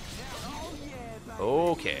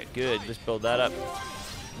 Okay, good. Let's build that up.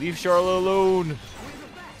 Leave Sharla alone.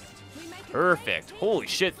 Perfect. Holy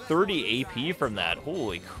shit, 30 AP from that.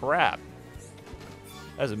 Holy crap.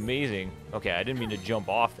 That's amazing. Okay, I didn't mean to jump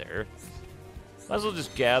off there. Might as well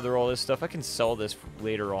just gather all this stuff. I can sell this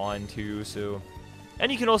later on, too, so...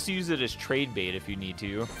 And you can also use it as trade bait if you need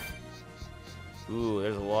to. Ooh,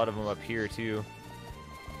 there's a lot of them up here, too.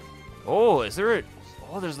 Oh, is there a...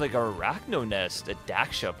 Oh, there's like a Arachno nest, a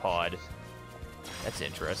Daksha pod. That's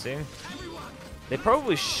interesting. They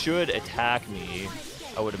probably should attack me,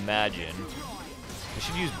 I would imagine. I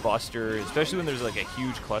should use Buster, especially when there's like a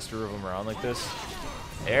huge cluster of them around like this.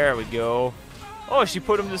 There we go. Oh, she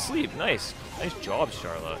put him to sleep. Nice. Nice job,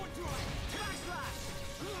 Sharla.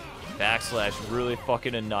 Backslash really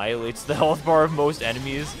fucking annihilates the health bar of most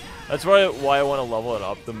enemies. That's why I want to level it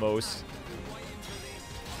up the most.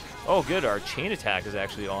 Oh, good. Our chain attack is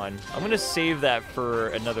actually on. I'm going to save that for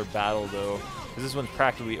another battle, though, because this one's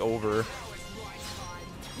practically over.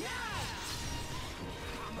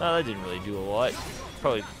 Oh, that didn't really do a lot.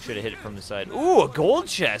 Probably should have hit it from the side. Ooh, a gold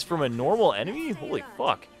chest from a normal enemy? Holy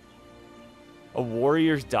fuck. A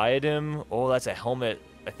warrior's diadem. Oh, that's a helmet.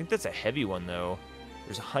 I think that's a heavy one, though.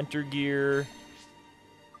 There's a hunter gear.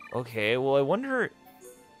 Okay, well, I wonder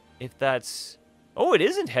if that's... Oh, it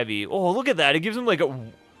isn't heavy. Oh, look at that. It gives him like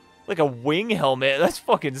a wing helmet. That's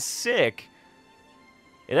fucking sick.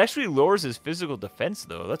 It actually lowers his physical defense,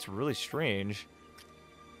 though. That's really strange.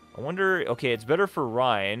 I wonder... Okay, it's better for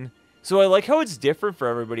Reyn. So I like how it's different for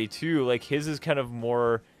everybody, too. Like, his is kind of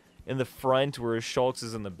more in the front, whereas Shulk's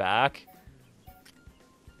is in the back.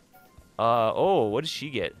 Oh, what does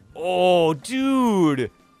she get? Oh,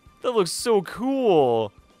 dude! That looks so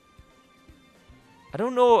cool! I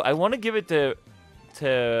don't know. I want to give it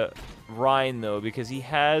to Reyn, though, because he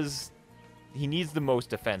needs the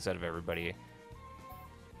most defense out of everybody.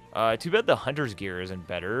 Too bad the hunter's gear isn't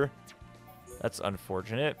better. That's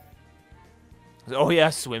unfortunate. Oh,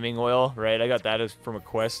 yeah, swimming oil. Right, I got that from a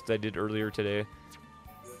quest I did earlier today.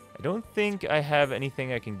 I don't think I have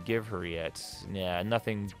anything I can give her yet. Yeah,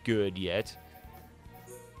 nothing good yet.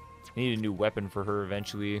 I need a new weapon for her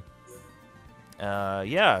eventually.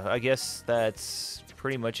 Yeah, I guess that's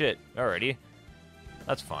pretty much it. Alrighty.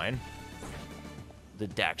 That's fine. The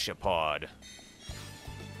Daksha pod.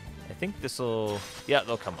 I think this'll... Yeah,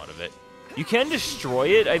 they'll come out of it. You can destroy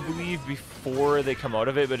it, I believe, before they come out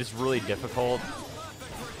of it, but it's really difficult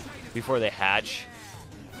before they hatch.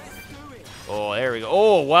 Oh, there we go.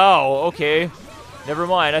 Oh, wow. Okay. Never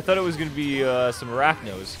mind. I thought it was going to be some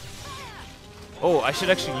Arachnos. Oh, I should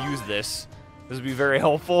actually use this. This would be very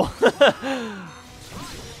helpful.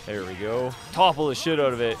 There we go. Topple the shit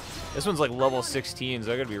out of it. This one's like level 16,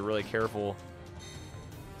 so I got to be really careful.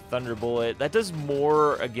 Thunderbolt. That does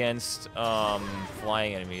more against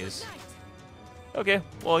flying enemies. Okay.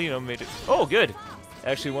 Well, you know, made it. Oh, good.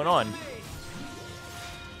 Actually went on.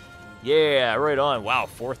 Yeah, right on. Wow,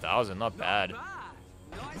 4,000. Not bad.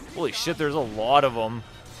 Holy shit, there's a lot of them.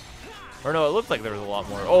 Or no, it looked like there was a lot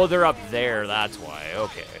more. Oh, they're up there. That's why.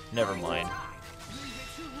 Okay, never mind.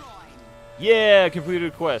 Yeah,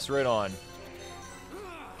 completed a quest. Right on.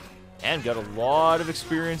 And got a lot of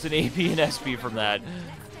experience in AP and SP from that.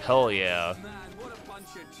 Hell yeah.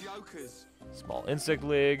 Small insect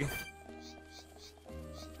leg.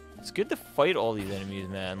 It's good to fight all these enemies,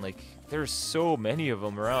 man. Like, there's so many of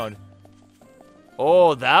them around.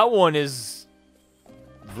 Oh, that one is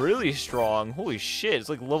really strong. Holy shit, it's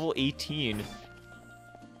like level 18.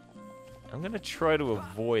 I'm gonna try to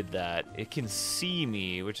avoid that. It can see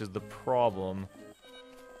me, which is the problem.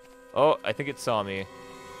 Oh, I think it saw me.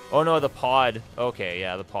 Oh no, the pod. Okay,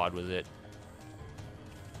 yeah, the pod was it.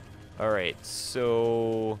 Alright,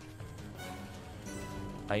 so...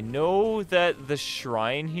 I know that the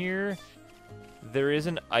shrine here, there is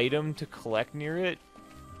an item to collect near it.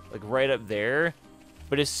 Like, right up there.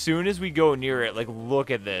 But as soon as we go near it, like, look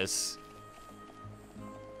at this.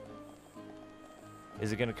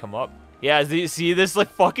 Is it gonna come up? Yeah, see this, like,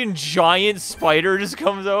 fucking giant spider just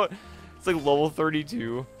comes out? It's, like, level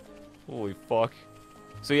 32. Holy fuck.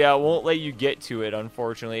 So, yeah, it won't let you get to it,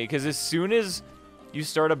 unfortunately. Because as soon as you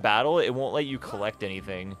start a battle, it won't let you collect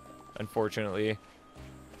anything, unfortunately.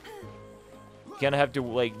 You kind of have to,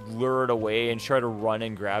 like, lure it away and try to run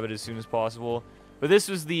and grab it as soon as possible. But this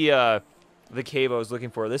was the cave I was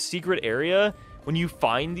looking for. This secret area, when you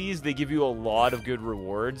find these, they give you a lot of good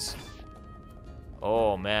rewards.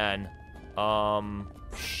 Oh, man.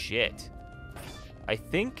 Shit. I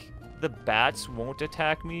think the bats won't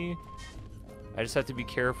attack me. I just have to be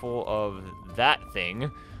careful of that thing.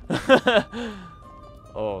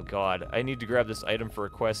 Oh, God. I need to grab this item for a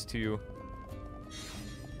quest, too.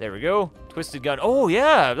 There we go. Twisted gun. Oh,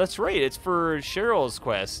 yeah, that's right. It's for Cheryl's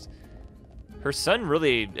quest. Her son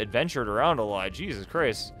really adventured around a lot. Jesus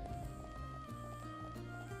Christ.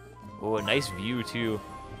 Oh, a nice view, too.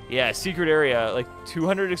 Yeah, secret area. Like,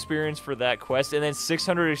 200 experience for that quest, and then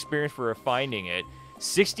 600 experience for finding it.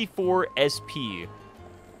 64 SP.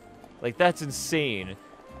 Like, that's insane.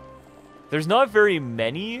 There's not very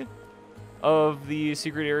many of the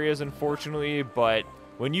secret areas, unfortunately, but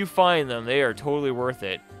when you find them, they are totally worth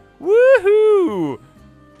it. Woohoo!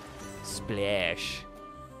 Splash.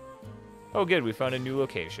 Oh, good. We found a new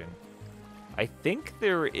location. I think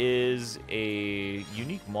there is a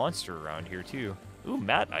unique monster around here, too. Ooh,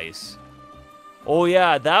 matte ice. Oh,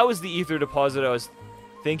 yeah. That was the ether deposit I was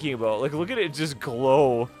thinking about. Like, look at it just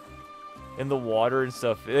glow in the water and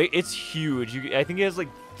stuff. It's huge. I think it has, like,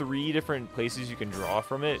 3 different places you can draw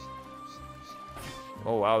from it.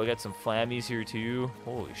 Oh, wow. We got some flammies here, too.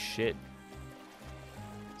 Holy shit.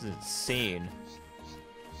 This is insane.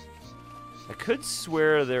 I could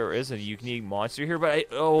swear there is a unique monster here, but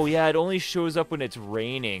oh yeah, it only shows up when it's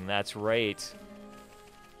raining. That's right.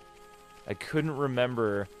 I couldn't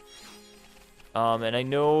remember. And I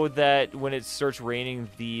know that when it starts raining,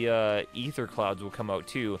 the ether clouds will come out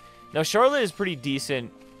too. Now, Sharla is pretty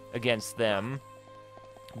decent against them,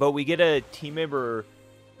 but we get a team member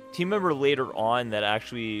later on that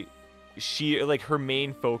actually, like, her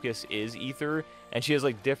main focus is ether, and she has,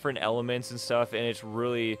 like, different elements and stuff, and it's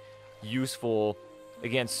really useful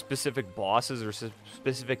against specific bosses or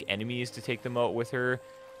specific enemies to take them out with her,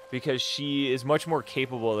 because she is much more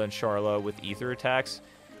capable than Sharla with ether attacks.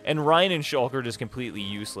 And Reyn and Shulk are just completely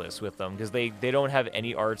useless with them, because they don't have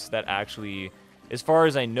any arts that actually, as far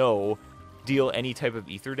as I know, deal any type of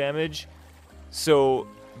ether damage. So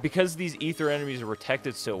because these ether enemies are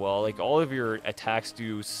protected so well, like, all of your attacks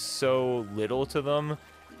do so little to them,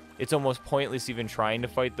 it's almost pointless even trying to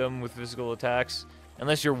fight them with physical attacks.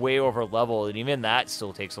 Unless you're way over level, and even that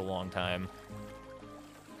still takes a long time.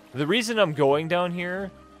 The reason I'm going down here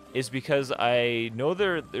is because I know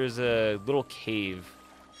there's a little cave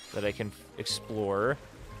that I can explore.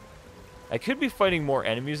 I could be fighting more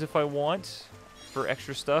enemies if I want for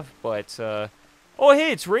extra stuff, but oh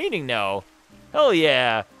hey, it's raining now. Hell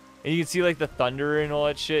yeah. And you can see, like, the thunder and all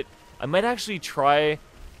that shit. I might actually try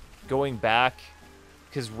going back,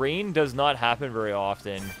 because rain does not happen very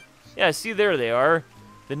often. Yeah, see, there they are.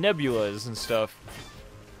 The nebulas and stuff.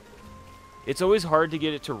 It's always hard to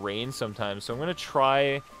get it to rain sometimes, so I'm going to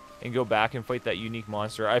try and go back and fight that unique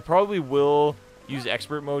monster. I probably will use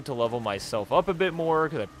expert mode to level myself up a bit more,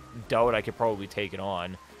 because I doubt I could probably take it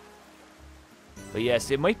on. But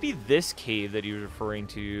yes, it might be this cave that he was referring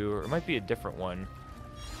to, or it might be a different one.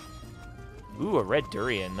 Ooh, a red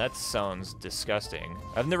durian. That sounds disgusting.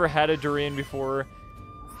 I've never had a durian before,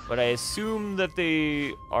 but I assume that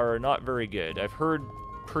they are not very good. I've heard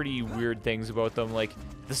pretty weird things about them, like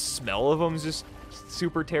the smell of them is just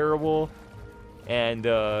super terrible, and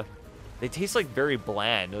they taste like very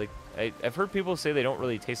bland. Like I've heard people say they don't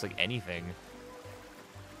really taste like anything.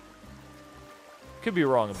 Could be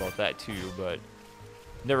wrong about that too, but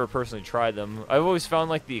never personally tried them. I've always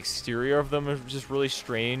found, like, the exterior of them is just really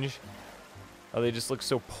strange. How they just look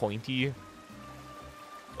so pointy.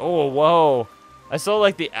 Oh, whoa. I saw,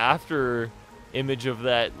 like, the after image of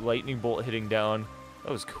that lightning bolt hitting down.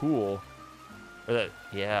 That was cool. Or that,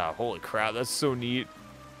 yeah, holy crap, that's so neat.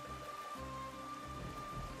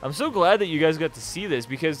 I'm so glad that you guys got to see this,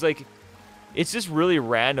 because, like, it's just really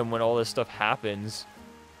random when all this stuff happens.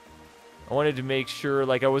 I wanted to make sure,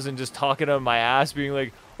 like, I wasn't just talking on my ass being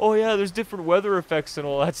like, oh yeah, there's different weather effects and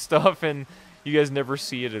all that stuff, and you guys never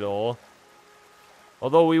see it at all.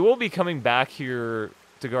 Although we will be coming back here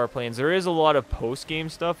to Gaur Plains. There is a lot of post-game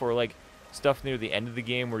stuff, or like stuff near the end of the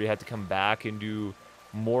game where you have to come back and do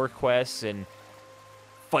more quests and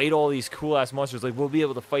fight all these cool-ass monsters. Like, we'll be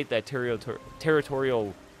able to fight that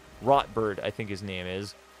territorial rotbird, I think his name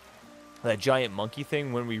is. That giant monkey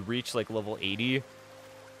thing when we reach, like, level 80.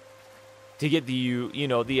 To get the, you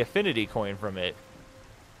know, the affinity coin from it.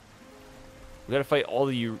 We gotta fight all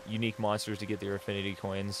the unique monsters to get their affinity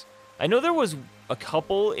coins. I know there was a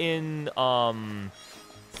couple in, oh,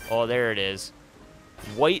 there it is.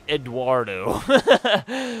 White Eduardo.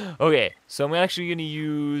 Okay, so I'm actually gonna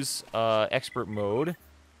use expert mode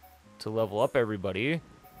to level up everybody.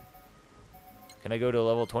 Can I go to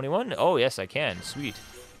level 21? Oh, yes, I can. Sweet.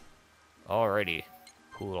 Alrighty.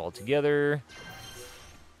 Pull it all together.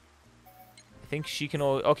 I think she can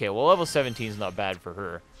only... Okay, well, level 17 is not bad for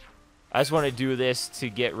her. I just want to do this to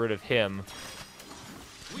get rid of him.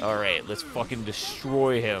 Alright, let's fucking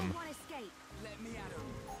destroy him.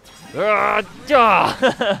 I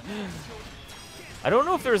don't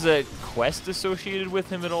know if there's a quest associated with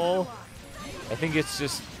him at all. I think it's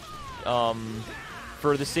just...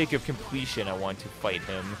 for the sake of completion, I want to fight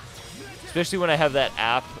him. Especially when I have that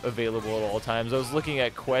app available at all times. I was looking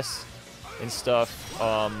at quests and stuff,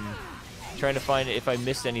 trying to find if I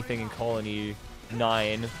missed anything in Colony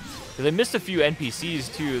 9. Because I missed a few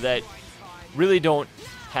NPCs, too, that really don't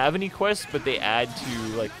have any quests, but they add to,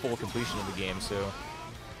 like, full completion of the game, so...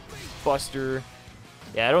 Buster.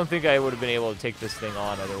 Yeah, I don't think I would have been able to take this thing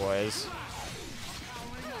on otherwise.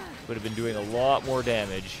 Would have been doing a lot more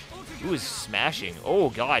damage. Ooh, is smashing. Oh,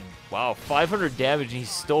 God. Wow, 500 damage, and he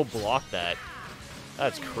still blocked that.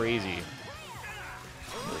 That's crazy.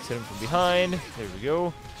 Let's hit him from behind. There we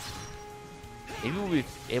go. Maybe we'll be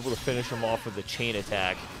able to finish him off with a chain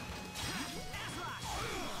attack.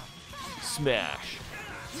 Smash.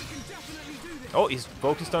 Oh, he's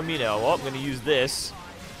focused on me now. Well, I'm going to use this.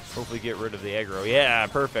 Hopefully get rid of the aggro. Yeah,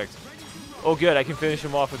 perfect. Oh, good. I can finish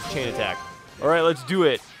him off with a chain attack. All right, let's do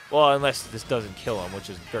it. Well, unless this doesn't kill him, which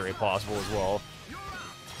is very possible as well.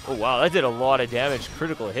 Oh, wow, that did a lot of damage.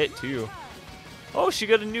 Critical hit, too. Oh, she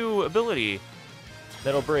got a new ability.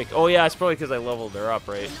 That'll break. Oh, yeah, it's probably because I leveled her up,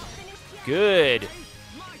 right? Good.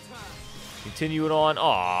 Continue it on.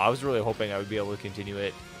 Aw, I was really hoping I would be able to continue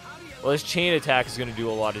it. Well, this chain attack is going to do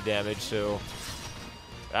a lot of damage, so...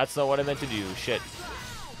 That's not what I meant to do. Shit.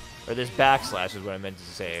 Or this backslash is what I meant to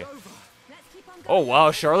say. Oh,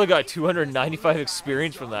 wow, Sharla got 295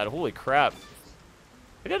 experience from that. Holy crap.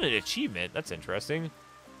 I got an achievement. That's interesting.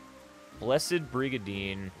 Blessed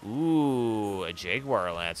Brigadine. Ooh, a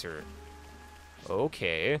Jaguar Lancer.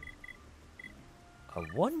 Okay. I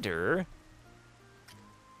wonder...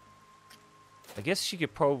 I guess she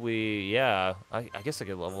could probably... Yeah, I guess I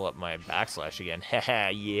could level up my backslash again. Haha,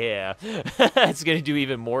 yeah. It's going to do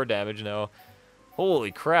even more damage now.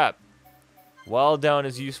 Holy crap. Wild Down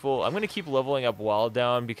is useful. I'm going to keep leveling up Wild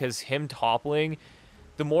Down because him toppling,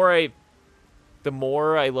 the more I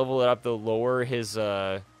level it up, the lower his,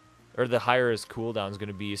 or the higher his cooldown is going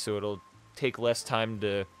to be, so it'll take less time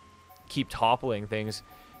to keep toppling things.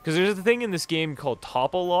 Because there's a thing in this game called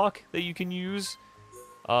Topple Lock that you can use,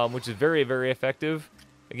 which is very, very effective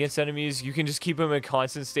against enemies. You can just keep them in a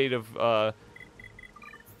constant state of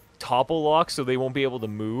Topple Lock so they won't be able to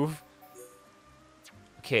move.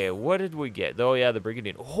 Okay, what did we get? Oh, yeah, the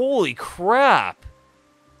Brigandine. Holy crap!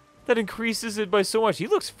 That increases it by so much. He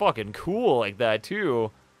looks fucking cool like that,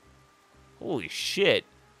 too. Holy shit.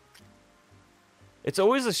 It's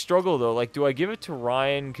always a struggle, though. Like, do I give it to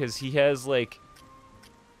Ryan? Because he has, like...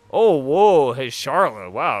 Oh, whoa, hey,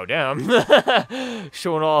 Sharla. Wow, damn.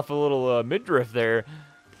 Showing off a little midriff there.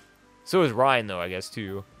 So is Ryan, though, I guess,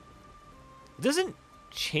 too. It doesn't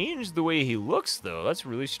change the way he looks, though. That's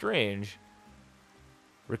really strange.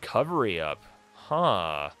 Recovery up.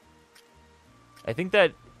 Huh. I think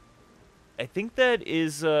that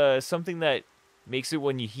is something that makes it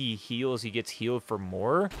when he heals, he gets healed for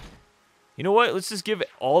more. You know what? Let's just give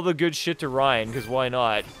all the good shit to Ryan, because why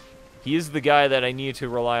not? He is the guy that I need to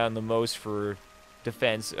rely on the most for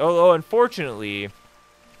defense. Although, unfortunately,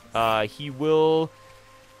 he will...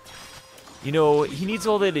 You know, he needs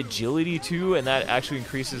all that agility, too, and that actually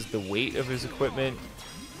increases the weight of his equipment.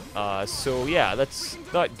 So yeah, that's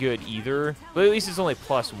not good either. But at least it's only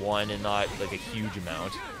 +1 and not like a huge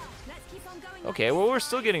amount. Okay, well, we're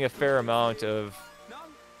still getting a fair amount of...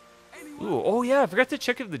 Ooh, oh yeah, I forgot to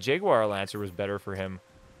check if the Jaguar Lancer was better for him.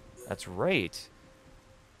 That's right.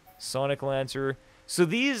 Sonic Lancer. So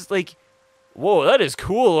these, like, Whoa, that is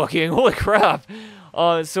cool looking. Holy crap.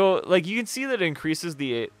 So, like, you can see that it increases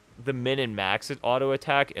the min and max auto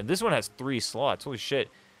attack, and this one has 3 slots. Holy shit.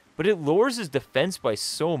 But it lowers his defense by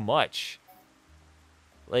so much.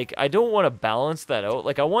 Like, I don't want to balance that out.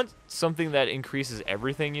 Like, I want something that increases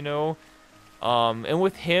everything, you know? And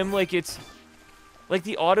with him, like, it's... Like,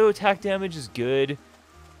 the auto attack damage is good,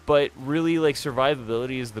 but really, like,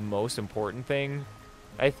 survivability is the most important thing,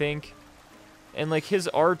 I think. And, like, his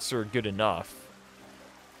arts are good enough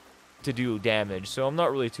to do damage, so I'm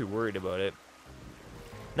not really too worried about it.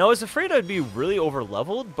 Now, I was afraid I'd be really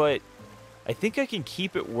over-leveled, but I think I can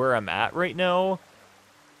keep it where I'm at right now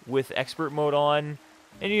with expert mode on,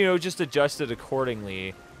 and, you know, just adjust it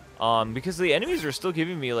accordingly. Because the enemies are still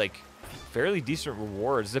giving me, like, fairly decent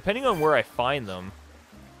rewards, depending on where I find them.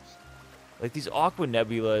 Like, these Aqua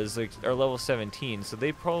Nebulas, like, are level 17, so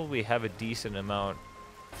they probably have a decent amount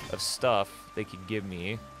of stuff they could give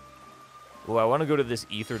me. Oh, I want to go to this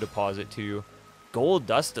ether deposit, too. Gold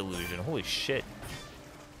Dust Illusion. Holy shit.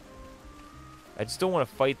 I just don't want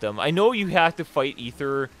to fight them. I know you have to fight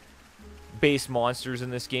ether-based monsters in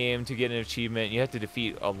this game to get an achievement. You have to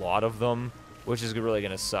defeat a lot of them, which is really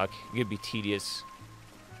going to suck. It's going to be tedious.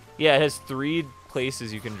 Yeah, it has 3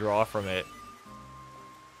 places you can draw from it.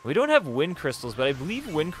 We don't have wind crystals, but I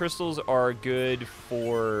believe wind crystals are good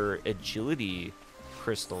for agility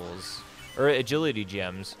crystals. Or agility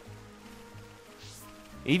gems.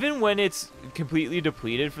 Even when it's completely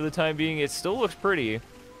depleted for the time being, it still looks pretty.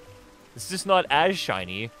 It's just not as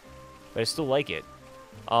shiny, but I still like it.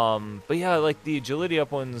 But yeah, like the agility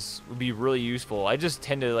up ones would be really useful. I just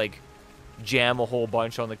tend to like jam a whole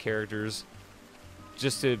bunch on the characters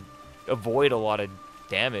just to avoid a lot of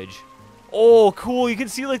damage. Oh, cool. You can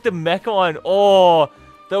see like the Mechon. Oh,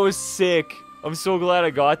 that was sick. I'm so glad I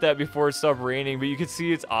got that before it stopped raining, but you can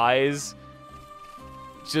see its eyes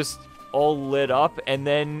just all lit up, and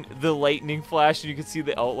then the lightning flash, and you can see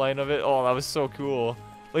the outline of it. Oh, that was so cool.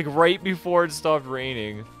 Like, right before it stopped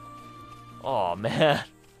raining. Oh, man.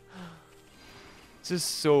 It's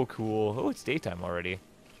just so cool. Oh, it's daytime already.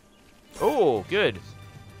 Oh, good.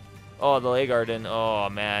 Oh, the Lay Garden. Oh,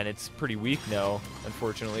 man, it's pretty weak now,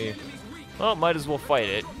 unfortunately. Well, might as well fight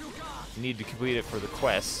it. Need to complete it for the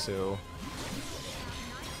quest, so...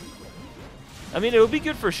 I mean, it would be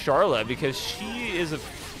good for Sharla, because she is a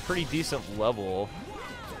pretty decent level.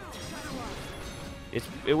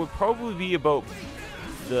 It would probably be about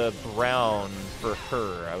the brown for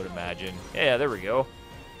her, I would imagine. Yeah, there we go.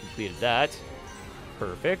 Completed that.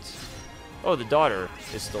 Perfect. Oh, the daughter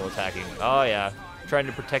is still attacking. Oh, yeah. Trying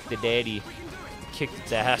to protect the daddy. Kicked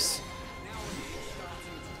its ass.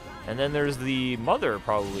 And then there's the mother,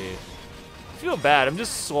 probably. I feel bad. I'm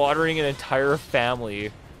just slaughtering an entire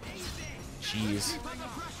family. Jeez.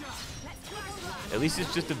 At least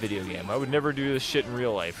it's just a video game. I would never do this shit in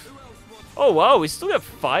real life. Oh, wow. We still got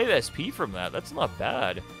 5 SP from that. That's not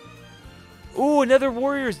bad. Ooh, another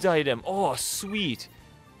warrior's diadem. Oh, sweet.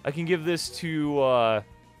 I can give this to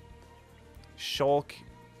Shulk.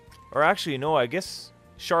 Or actually, no, I guess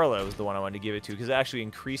Sharla was the one I wanted to give it to, because it actually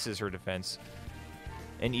increases her defense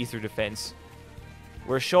and ether defense.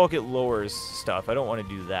 Where Shulk, it lowers stuff. I don't want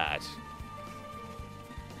to do that.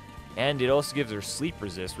 And it also gives her sleep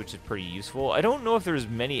resist, which is pretty useful. I don't know if there's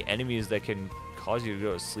many enemies that can cause you to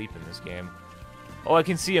go to sleep in this game. Oh, I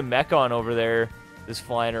can see a Mechon over there that's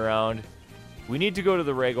flying around. We need to go to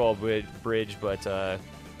the Regal Bridge, but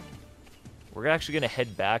we're actually going to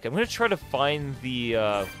head back. I'm going to try to find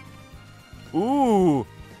the... Ooh!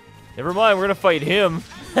 Never mind, we're going to fight him.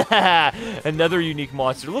 Another unique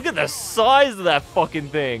monster. Look at the size of that fucking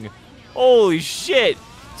thing. Holy shit!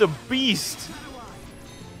 It's a beast!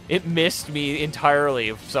 It missed me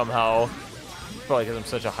entirely somehow. Probably because I'm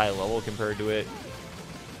such a high level compared to it.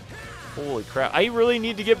 Holy crap. I really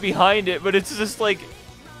need to get behind it, but it's just like...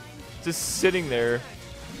 just sitting there.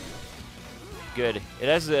 Good. It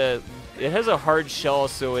has a hard shell,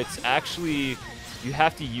 so it's actually... You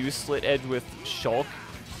have to use Slit Edge with Shulk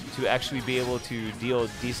to actually be able to deal a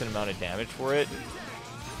decent amount of damage for it.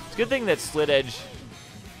 It's a good thing that Slit Edge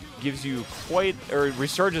gives you quite... or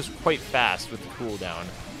recharges quite fast with the cooldown.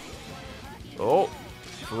 Oh,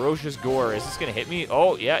 Ferocious Gaur. Is this going to hit me?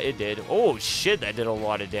 Oh, yeah, it did. Oh, shit, that did a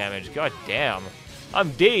lot of damage. God damn.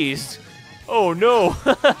 I'm dazed. Oh, no.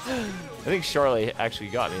 I think Sharla actually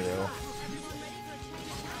got me, though.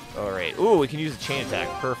 All right. Ooh, we can use the chain attack.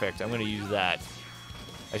 Perfect. I'm going to use that.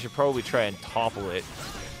 I should probably try and topple it.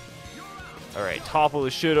 All right, topple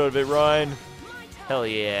the shit out of it, Ryan. Hell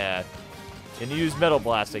yeah. And use Metal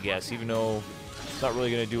Blast, I guess, even though it's not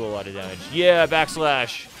really going to do a lot of damage. Yeah,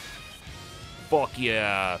 backslash. Fuck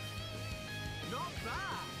yeah.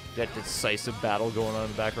 That decisive battle going on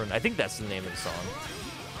in the background. I think that's the name of the song.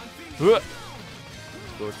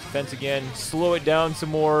 Go with defense again. Slow it down some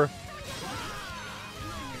more.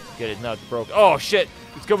 Get it. Now it's broke. Oh, shit.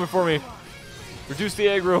 It's coming for me. Reduce the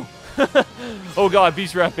aggro. Oh, God.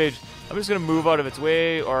 Beast Rampage. I'm just going to move out of its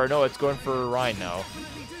way. Or, no, it's going for Reyn now.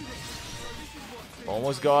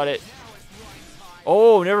 Almost got it.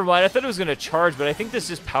 Oh, never mind. I thought it was going to charge, but I think this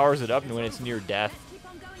just powers it up when it's near death.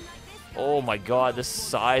 Oh, my God. The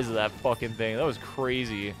size of that fucking thing. That was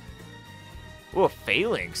crazy. Oh, a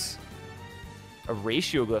phalanx. A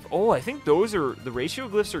ratio glyph. Oh, I think those are... The ratio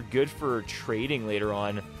glyphs are good for trading later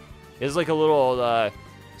on. There's like a little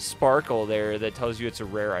sparkle there that tells you it's a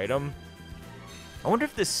rare item. I wonder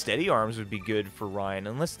if the steady arms would be good for Reyn.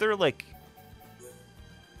 Unless they're like...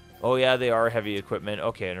 Oh, yeah, they are heavy equipment.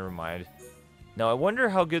 Okay, never mind. Now, I wonder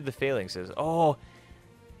how good the phalanx is. Oh,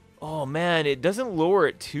 man, it doesn't lower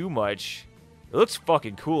it too much. It looks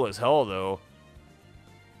fucking cool as hell, though.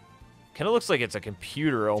 Kind of looks like it's a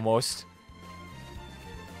computer, almost.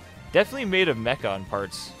 Definitely made of Mechon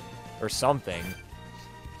parts. Or something.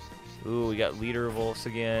 Ooh, we got Leader Volts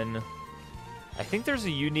again. I think there's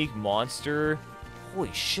a unique monster.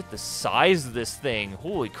 Holy shit, the size of this thing.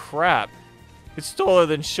 Holy crap. It's taller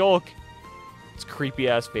than Shulk. It's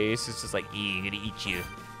creepy-ass face. It's just like, I'm gonna eat you.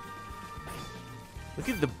 Look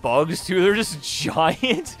at the bugs, too. They're just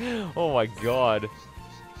giant. Oh, my God.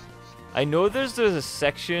 I know there's a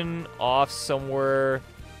section off somewhere.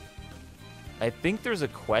 I think there's a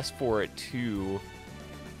quest for it, too.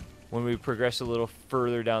 When we progress a little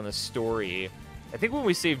further down the story. I think when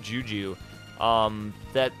we save Juju,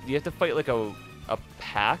 that you have to fight, like, a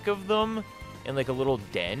pack of them in, like, a little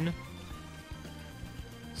den.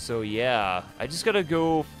 So, yeah. I just gotta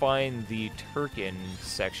go find the Tirkin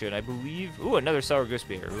section, I believe. Ooh, another Sour Goose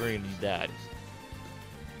Beer. We're gonna need that.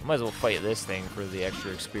 I might as well fight this thing for the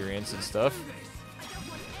extra experience and stuff.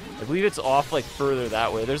 I believe it's off, like, further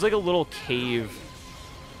that way. There's, like, a little cave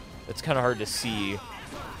that's kind of hard to see.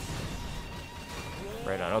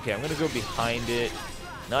 Right on. Okay, I'm gonna go behind it.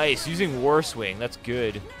 Nice. Using War Swing. That's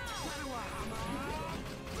good.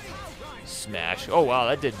 Smash. Oh, wow.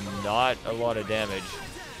 That did not a lot of damage.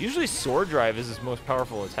 Usually Sword Drive is his most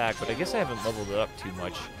powerful attack, but I guess I haven't leveled it up too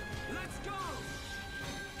much.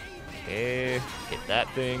 Okay, hit that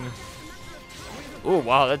thing. Ooh,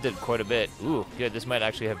 wow, that did quite a bit. Ooh, good, this might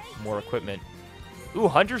actually have more equipment. Ooh,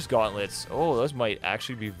 Hunter's Gauntlets. Oh, those might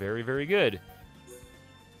actually be very, very good.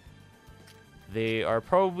 They are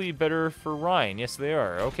probably better for Reyn. Yes, they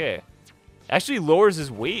are. Okay. Actually lowers his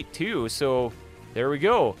weight, too, so there we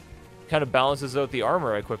go. Kind of balances out the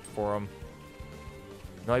armor I equipped for him.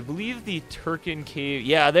 Now, I believe the Tirkin cave...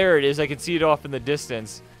 Yeah, there it is. I can see it off in the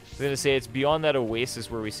distance. I was going to say, it's beyond that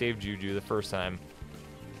oasis where we saved Juju the first time.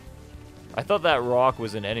 I thought that rock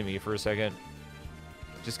was an enemy for a second.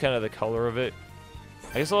 Just kind of the color of it.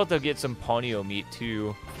 I guess I'll have to get some Ponyo meat,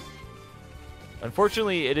 too.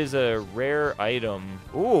 Unfortunately, it is a rare item.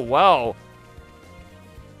 Ooh, wow.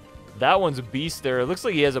 That one's a beast there. It looks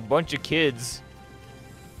like he has a bunch of kids.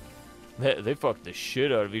 They fucked the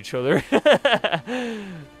shit out of each other.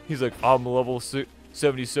 He's like, I'm level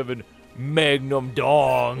 77 Magnum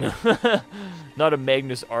Dong. Not a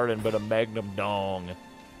Magnus Arden, but a Magnum Dong.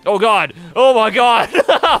 Oh, God. Oh, my God.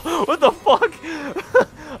 What the fuck?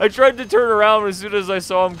 I tried to turn around as soon as I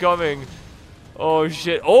saw him coming. Oh,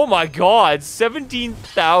 shit. Oh, my God.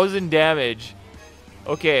 17,000 damage.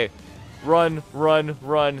 Okay. Run, run,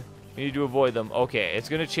 run. We need to avoid them. Okay, it's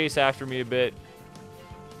going to chase after me a bit.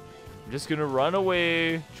 I'm just going to run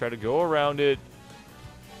away. Try to go around it.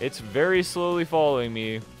 It's very slowly following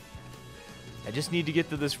me. I just need to get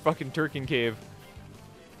to this fucking Tirkin cave.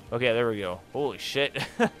 Okay, there we go. Holy shit.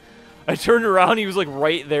 I turned around. He was like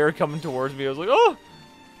right there coming towards me. I was like, oh!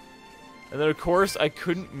 And then, of course, I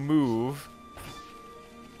couldn't move.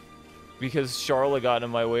 Because Sharla got in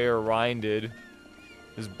my way, or Reyn did.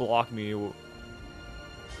 Just blocked me.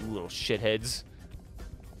 Little shitheads.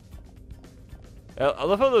 I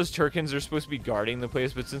love how those Tirkins are supposed to be guarding the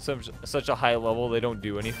place, but since I'm such a high level, they don't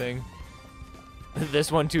do anything.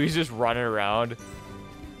 This one, too, he's just running around.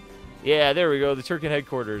 Yeah, there we go. The Tirkin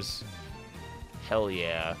headquarters. Hell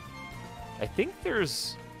yeah. I think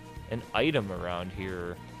there's an item around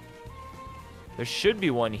here. There should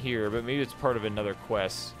be one here, but maybe it's part of another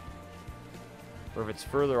quest. Or if it's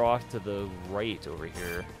further off to the right over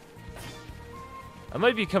here. I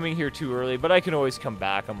might be coming here too early, but I can always come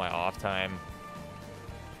back on my off time.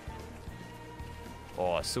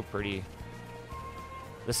 Oh, it's so pretty.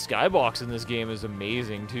 The skybox in this game is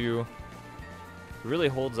amazing, too. It really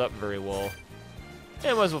holds up very well.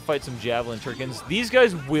 Yeah, I might as well fight some Javelin Tirkins. These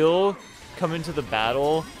guys will come into the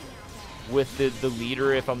battle with the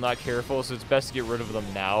leader if I'm not careful, so it's best to get rid of them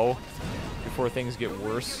now before things get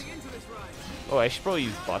worse. Oh, I should probably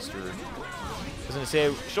use Buster. I was gonna say,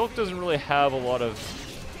 Shulk doesn't really have a lot of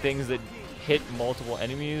things that hit multiple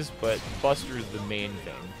enemies, but Buster is the main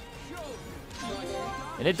thing.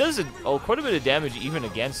 And it does quite a bit of damage even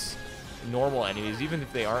against normal enemies, even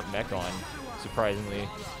if they aren't Mechon, surprisingly.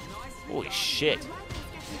 Holy shit.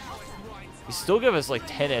 He still gave us like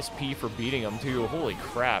 10 SP for beating him too. Holy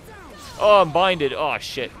crap. Oh, I'm binded. Oh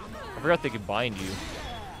shit. I forgot they could bind you.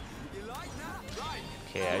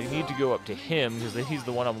 Okay, I need to go up to him because he's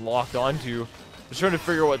the one I'm locked onto. I was trying to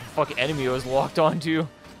figure out what the fuck enemy I was locked onto.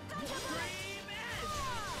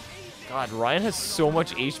 God, Reyn has so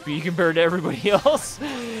much HP compared to everybody else.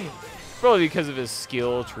 Probably because of his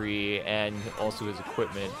skill tree and also his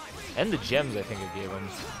equipment. And the gems I think I gave him.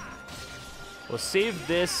 We'll save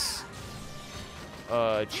this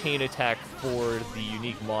chain attack for the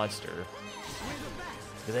unique monster.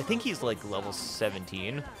 Because I think he's like level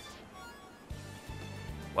 17.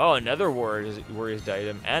 Wow, another Warrior's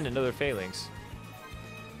item and another Phalanx.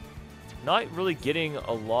 Not really getting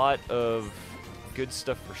a lot of good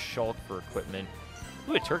stuff for Shulk for equipment.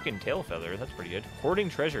 Ooh, a Tirkin tail feather. That's pretty good. Hoarding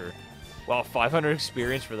treasure. Wow, 500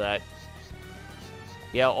 experience for that.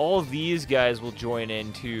 Yeah, all of these guys will join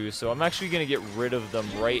in too, so I'm actually going to get rid of them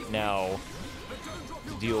right now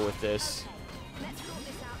to deal with this.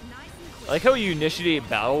 I like how you initiate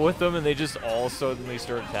battle with them and they just all suddenly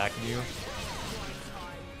start attacking you.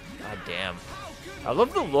 God damn. I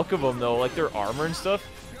love the look of them though, like their armor and stuff.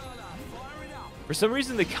 For some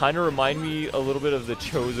reason they kind of remind me a little bit of the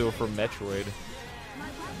Chozo from Metroid.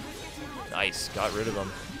 Nice, got rid of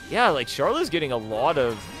them. Yeah, like Sharla's getting a lot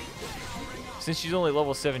of, since she's only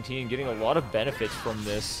level 17, getting a lot of benefits from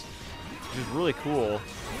this, which is really cool.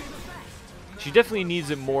 She definitely needs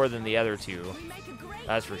it more than the other two,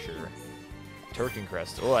 that's for sure. Tirkin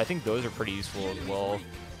crest. Oh, I think those are pretty useful as well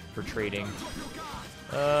for trading.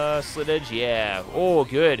 Slit edge, yeah. Oh,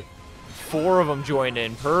 good. 4 of them joined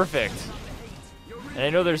in, perfect. And I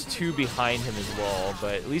know there's 2 behind him as well,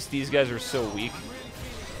 but at least these guys are so weak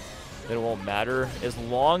that it won't matter. As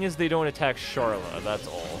long as they don't attack Sharla, that's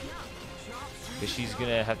all. Because she's going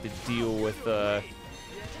to have to deal with,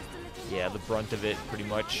 yeah, the brunt of it, pretty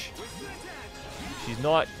much. She's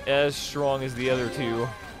not as strong as the other 2.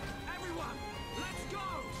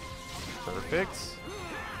 Perfect.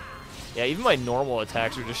 Yeah, even my normal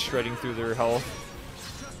attacks are just shredding through their health.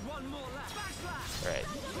 Alright.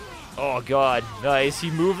 Oh god, nice.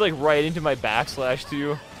 He moved like right into my backslash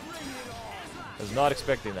too. I was not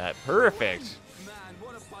expecting that. Perfect.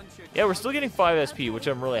 Yeah, we're still getting 5 SP, which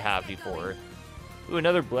I'm really happy for. Ooh,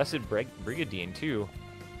 another Blessed Brigandine too.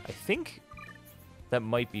 I think that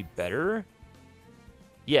might be better.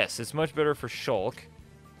 Yes, it's much better for Shulk.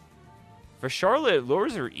 For Sharla, it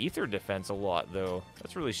lowers her ether defense a lot, though.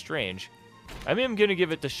 That's really strange. I mean, I'm going to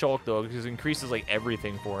give it to Shulk, though, because it increases, like,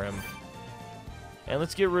 everything for him. And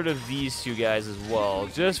let's get rid of these 2 guys as well,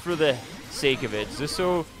 just for the sake of it. Just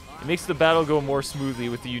so it makes the battle go more smoothly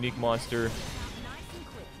with the unique monster.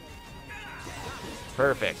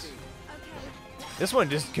 Perfect. This one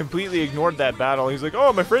just completely ignored that battle. He's like,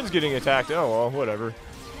 oh, my friend's getting attacked. Oh, well, whatever.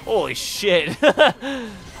 Holy shit.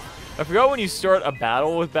 I forgot when you start a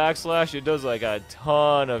battle with backslash, it does like a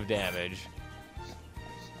ton of damage.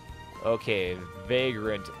 Okay,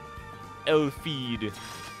 Vagrant. Elfeed.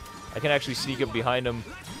 I can actually sneak up behind him,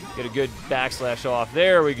 get a good backslash off.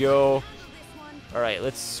 There we go. Alright,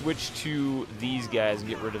 let's switch to these guys and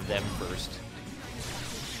get rid of them first.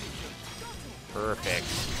 Perfect.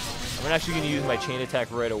 I'm actually going to use my chain attack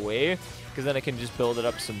right away, because then I can just build it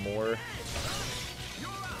up some more.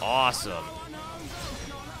 Awesome.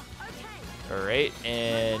 Alright,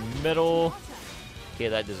 and middle. Okay,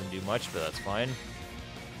 that doesn't do much, but that's fine.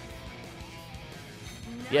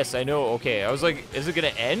 Yes, I know. Okay, I was like, is it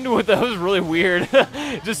going to end? That was really weird.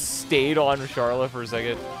 Just stayed on Sharla for a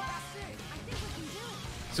second.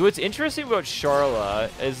 So what's interesting about Sharla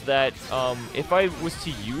is that if I was to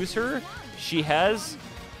use her, she has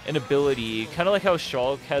an ability, kind of like how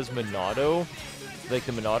Shulk has Monado, like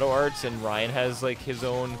the Monado arts, and Reyn has like his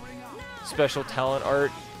own special talent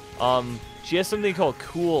art. She has something called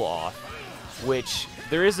Cool Off, which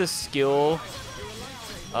there is a skill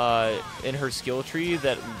in her skill tree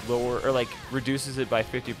that reduces it by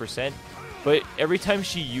 50%. But every time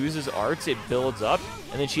she uses arts, it builds up,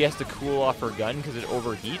 and then she has to cool off her gun because it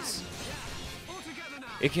overheats.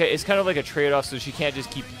 It's kind of like a trade-off, so she can't just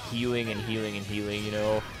keep healing and healing and healing, you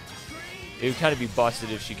know. It would kind of be busted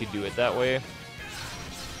if she could do it that way.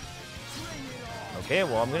 Okay,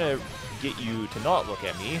 well, I'm going to get you to not look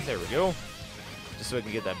at me. There we go. just so I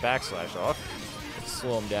can get that backslash off. Let's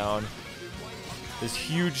slow him down. This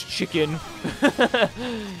huge chicken.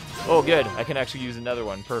 Oh, good. I can actually use another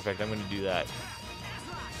one. Perfect. I'm going to do that.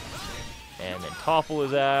 And then topple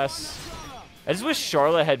his ass. I just wish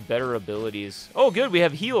Sharla had better abilities. Oh, good. We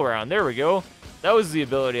have heal around. There we go. That was the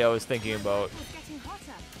ability I was thinking about.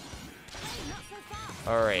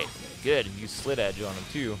 Alright. Good. Use Slit Edge on him,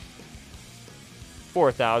 too.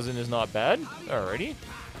 4,000 is not bad. Alrighty.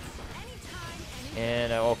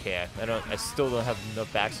 And, okay. I still don't have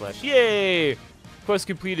enough backslash. Yay! Quest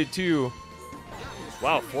completed, too.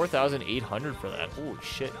 Wow, 4,800 for that. Holy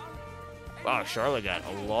shit. Wow, Sharla got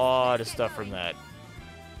a lot of stuff from that.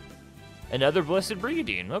 Another Blessed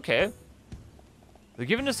Brigadine. Okay. They're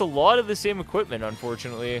giving us a lot of the same equipment,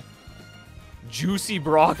 unfortunately. Juicy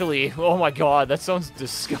broccoli. Oh my god, that sounds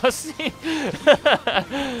disgusting.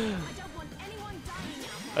 I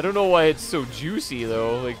don't know why it's so juicy,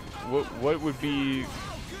 though. Like, what would be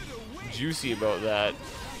juicy about that?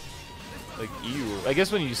 Like, ew. I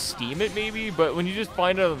guess when you steam it, maybe, but when you just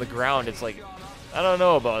find it on the ground, it's like, I don't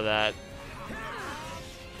know about that.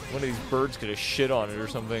 One of these birds could have shit on it or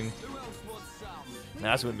something.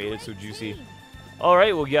 That's what made it so juicy.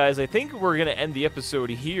 Alright, well, guys, I think we're going to end the episode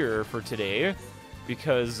here for today.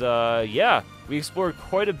 Because, yeah, we explored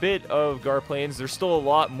quite a bit of Gaur Plains. There's still a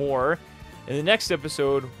lot more. In the next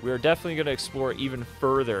episode, we're definitely going to explore even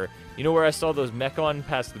further. You know where I saw those Mechon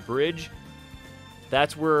past the bridge?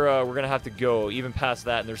 That's where we're going to have to go, even past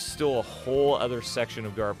that. And there's still a whole other section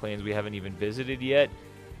of Gaur Plains we haven't even visited yet.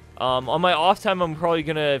 On my off time, I'm probably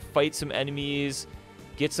going to fight some enemies,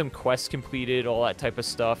 get some quests completed, all that type of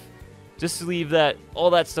stuff. Just to leave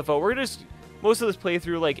all that stuff out. We're going to most of this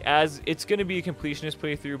playthrough, like, as it's going to be a completionist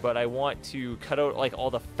playthrough, but I want to cut out, like,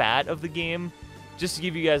 all the fat of the game, just to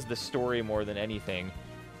give you guys the story more than anything.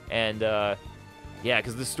 And, yeah,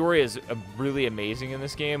 because the story is really amazing in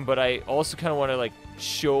this game, but I also kind of want to, like,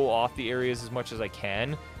 show off the areas as much as I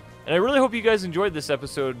can. And I really hope you guys enjoyed this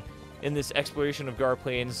episode in this exploration of Gaur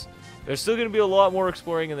Plains. There's still going to be a lot more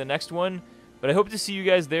exploring in the next one, but I hope to see you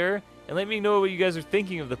guys there. And let me know what you guys are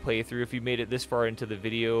thinking of the playthrough if you made it this far into the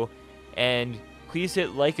video. And please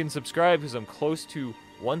hit like and subscribe because I'm close to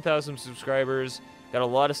 1,000 subscribers. Got a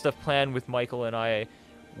lot of stuff planned with Michael and I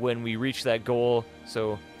when we reach that goal.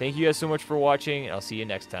 So thank you guys so much for watching, and I'll see you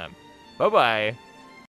next time. Bye-bye.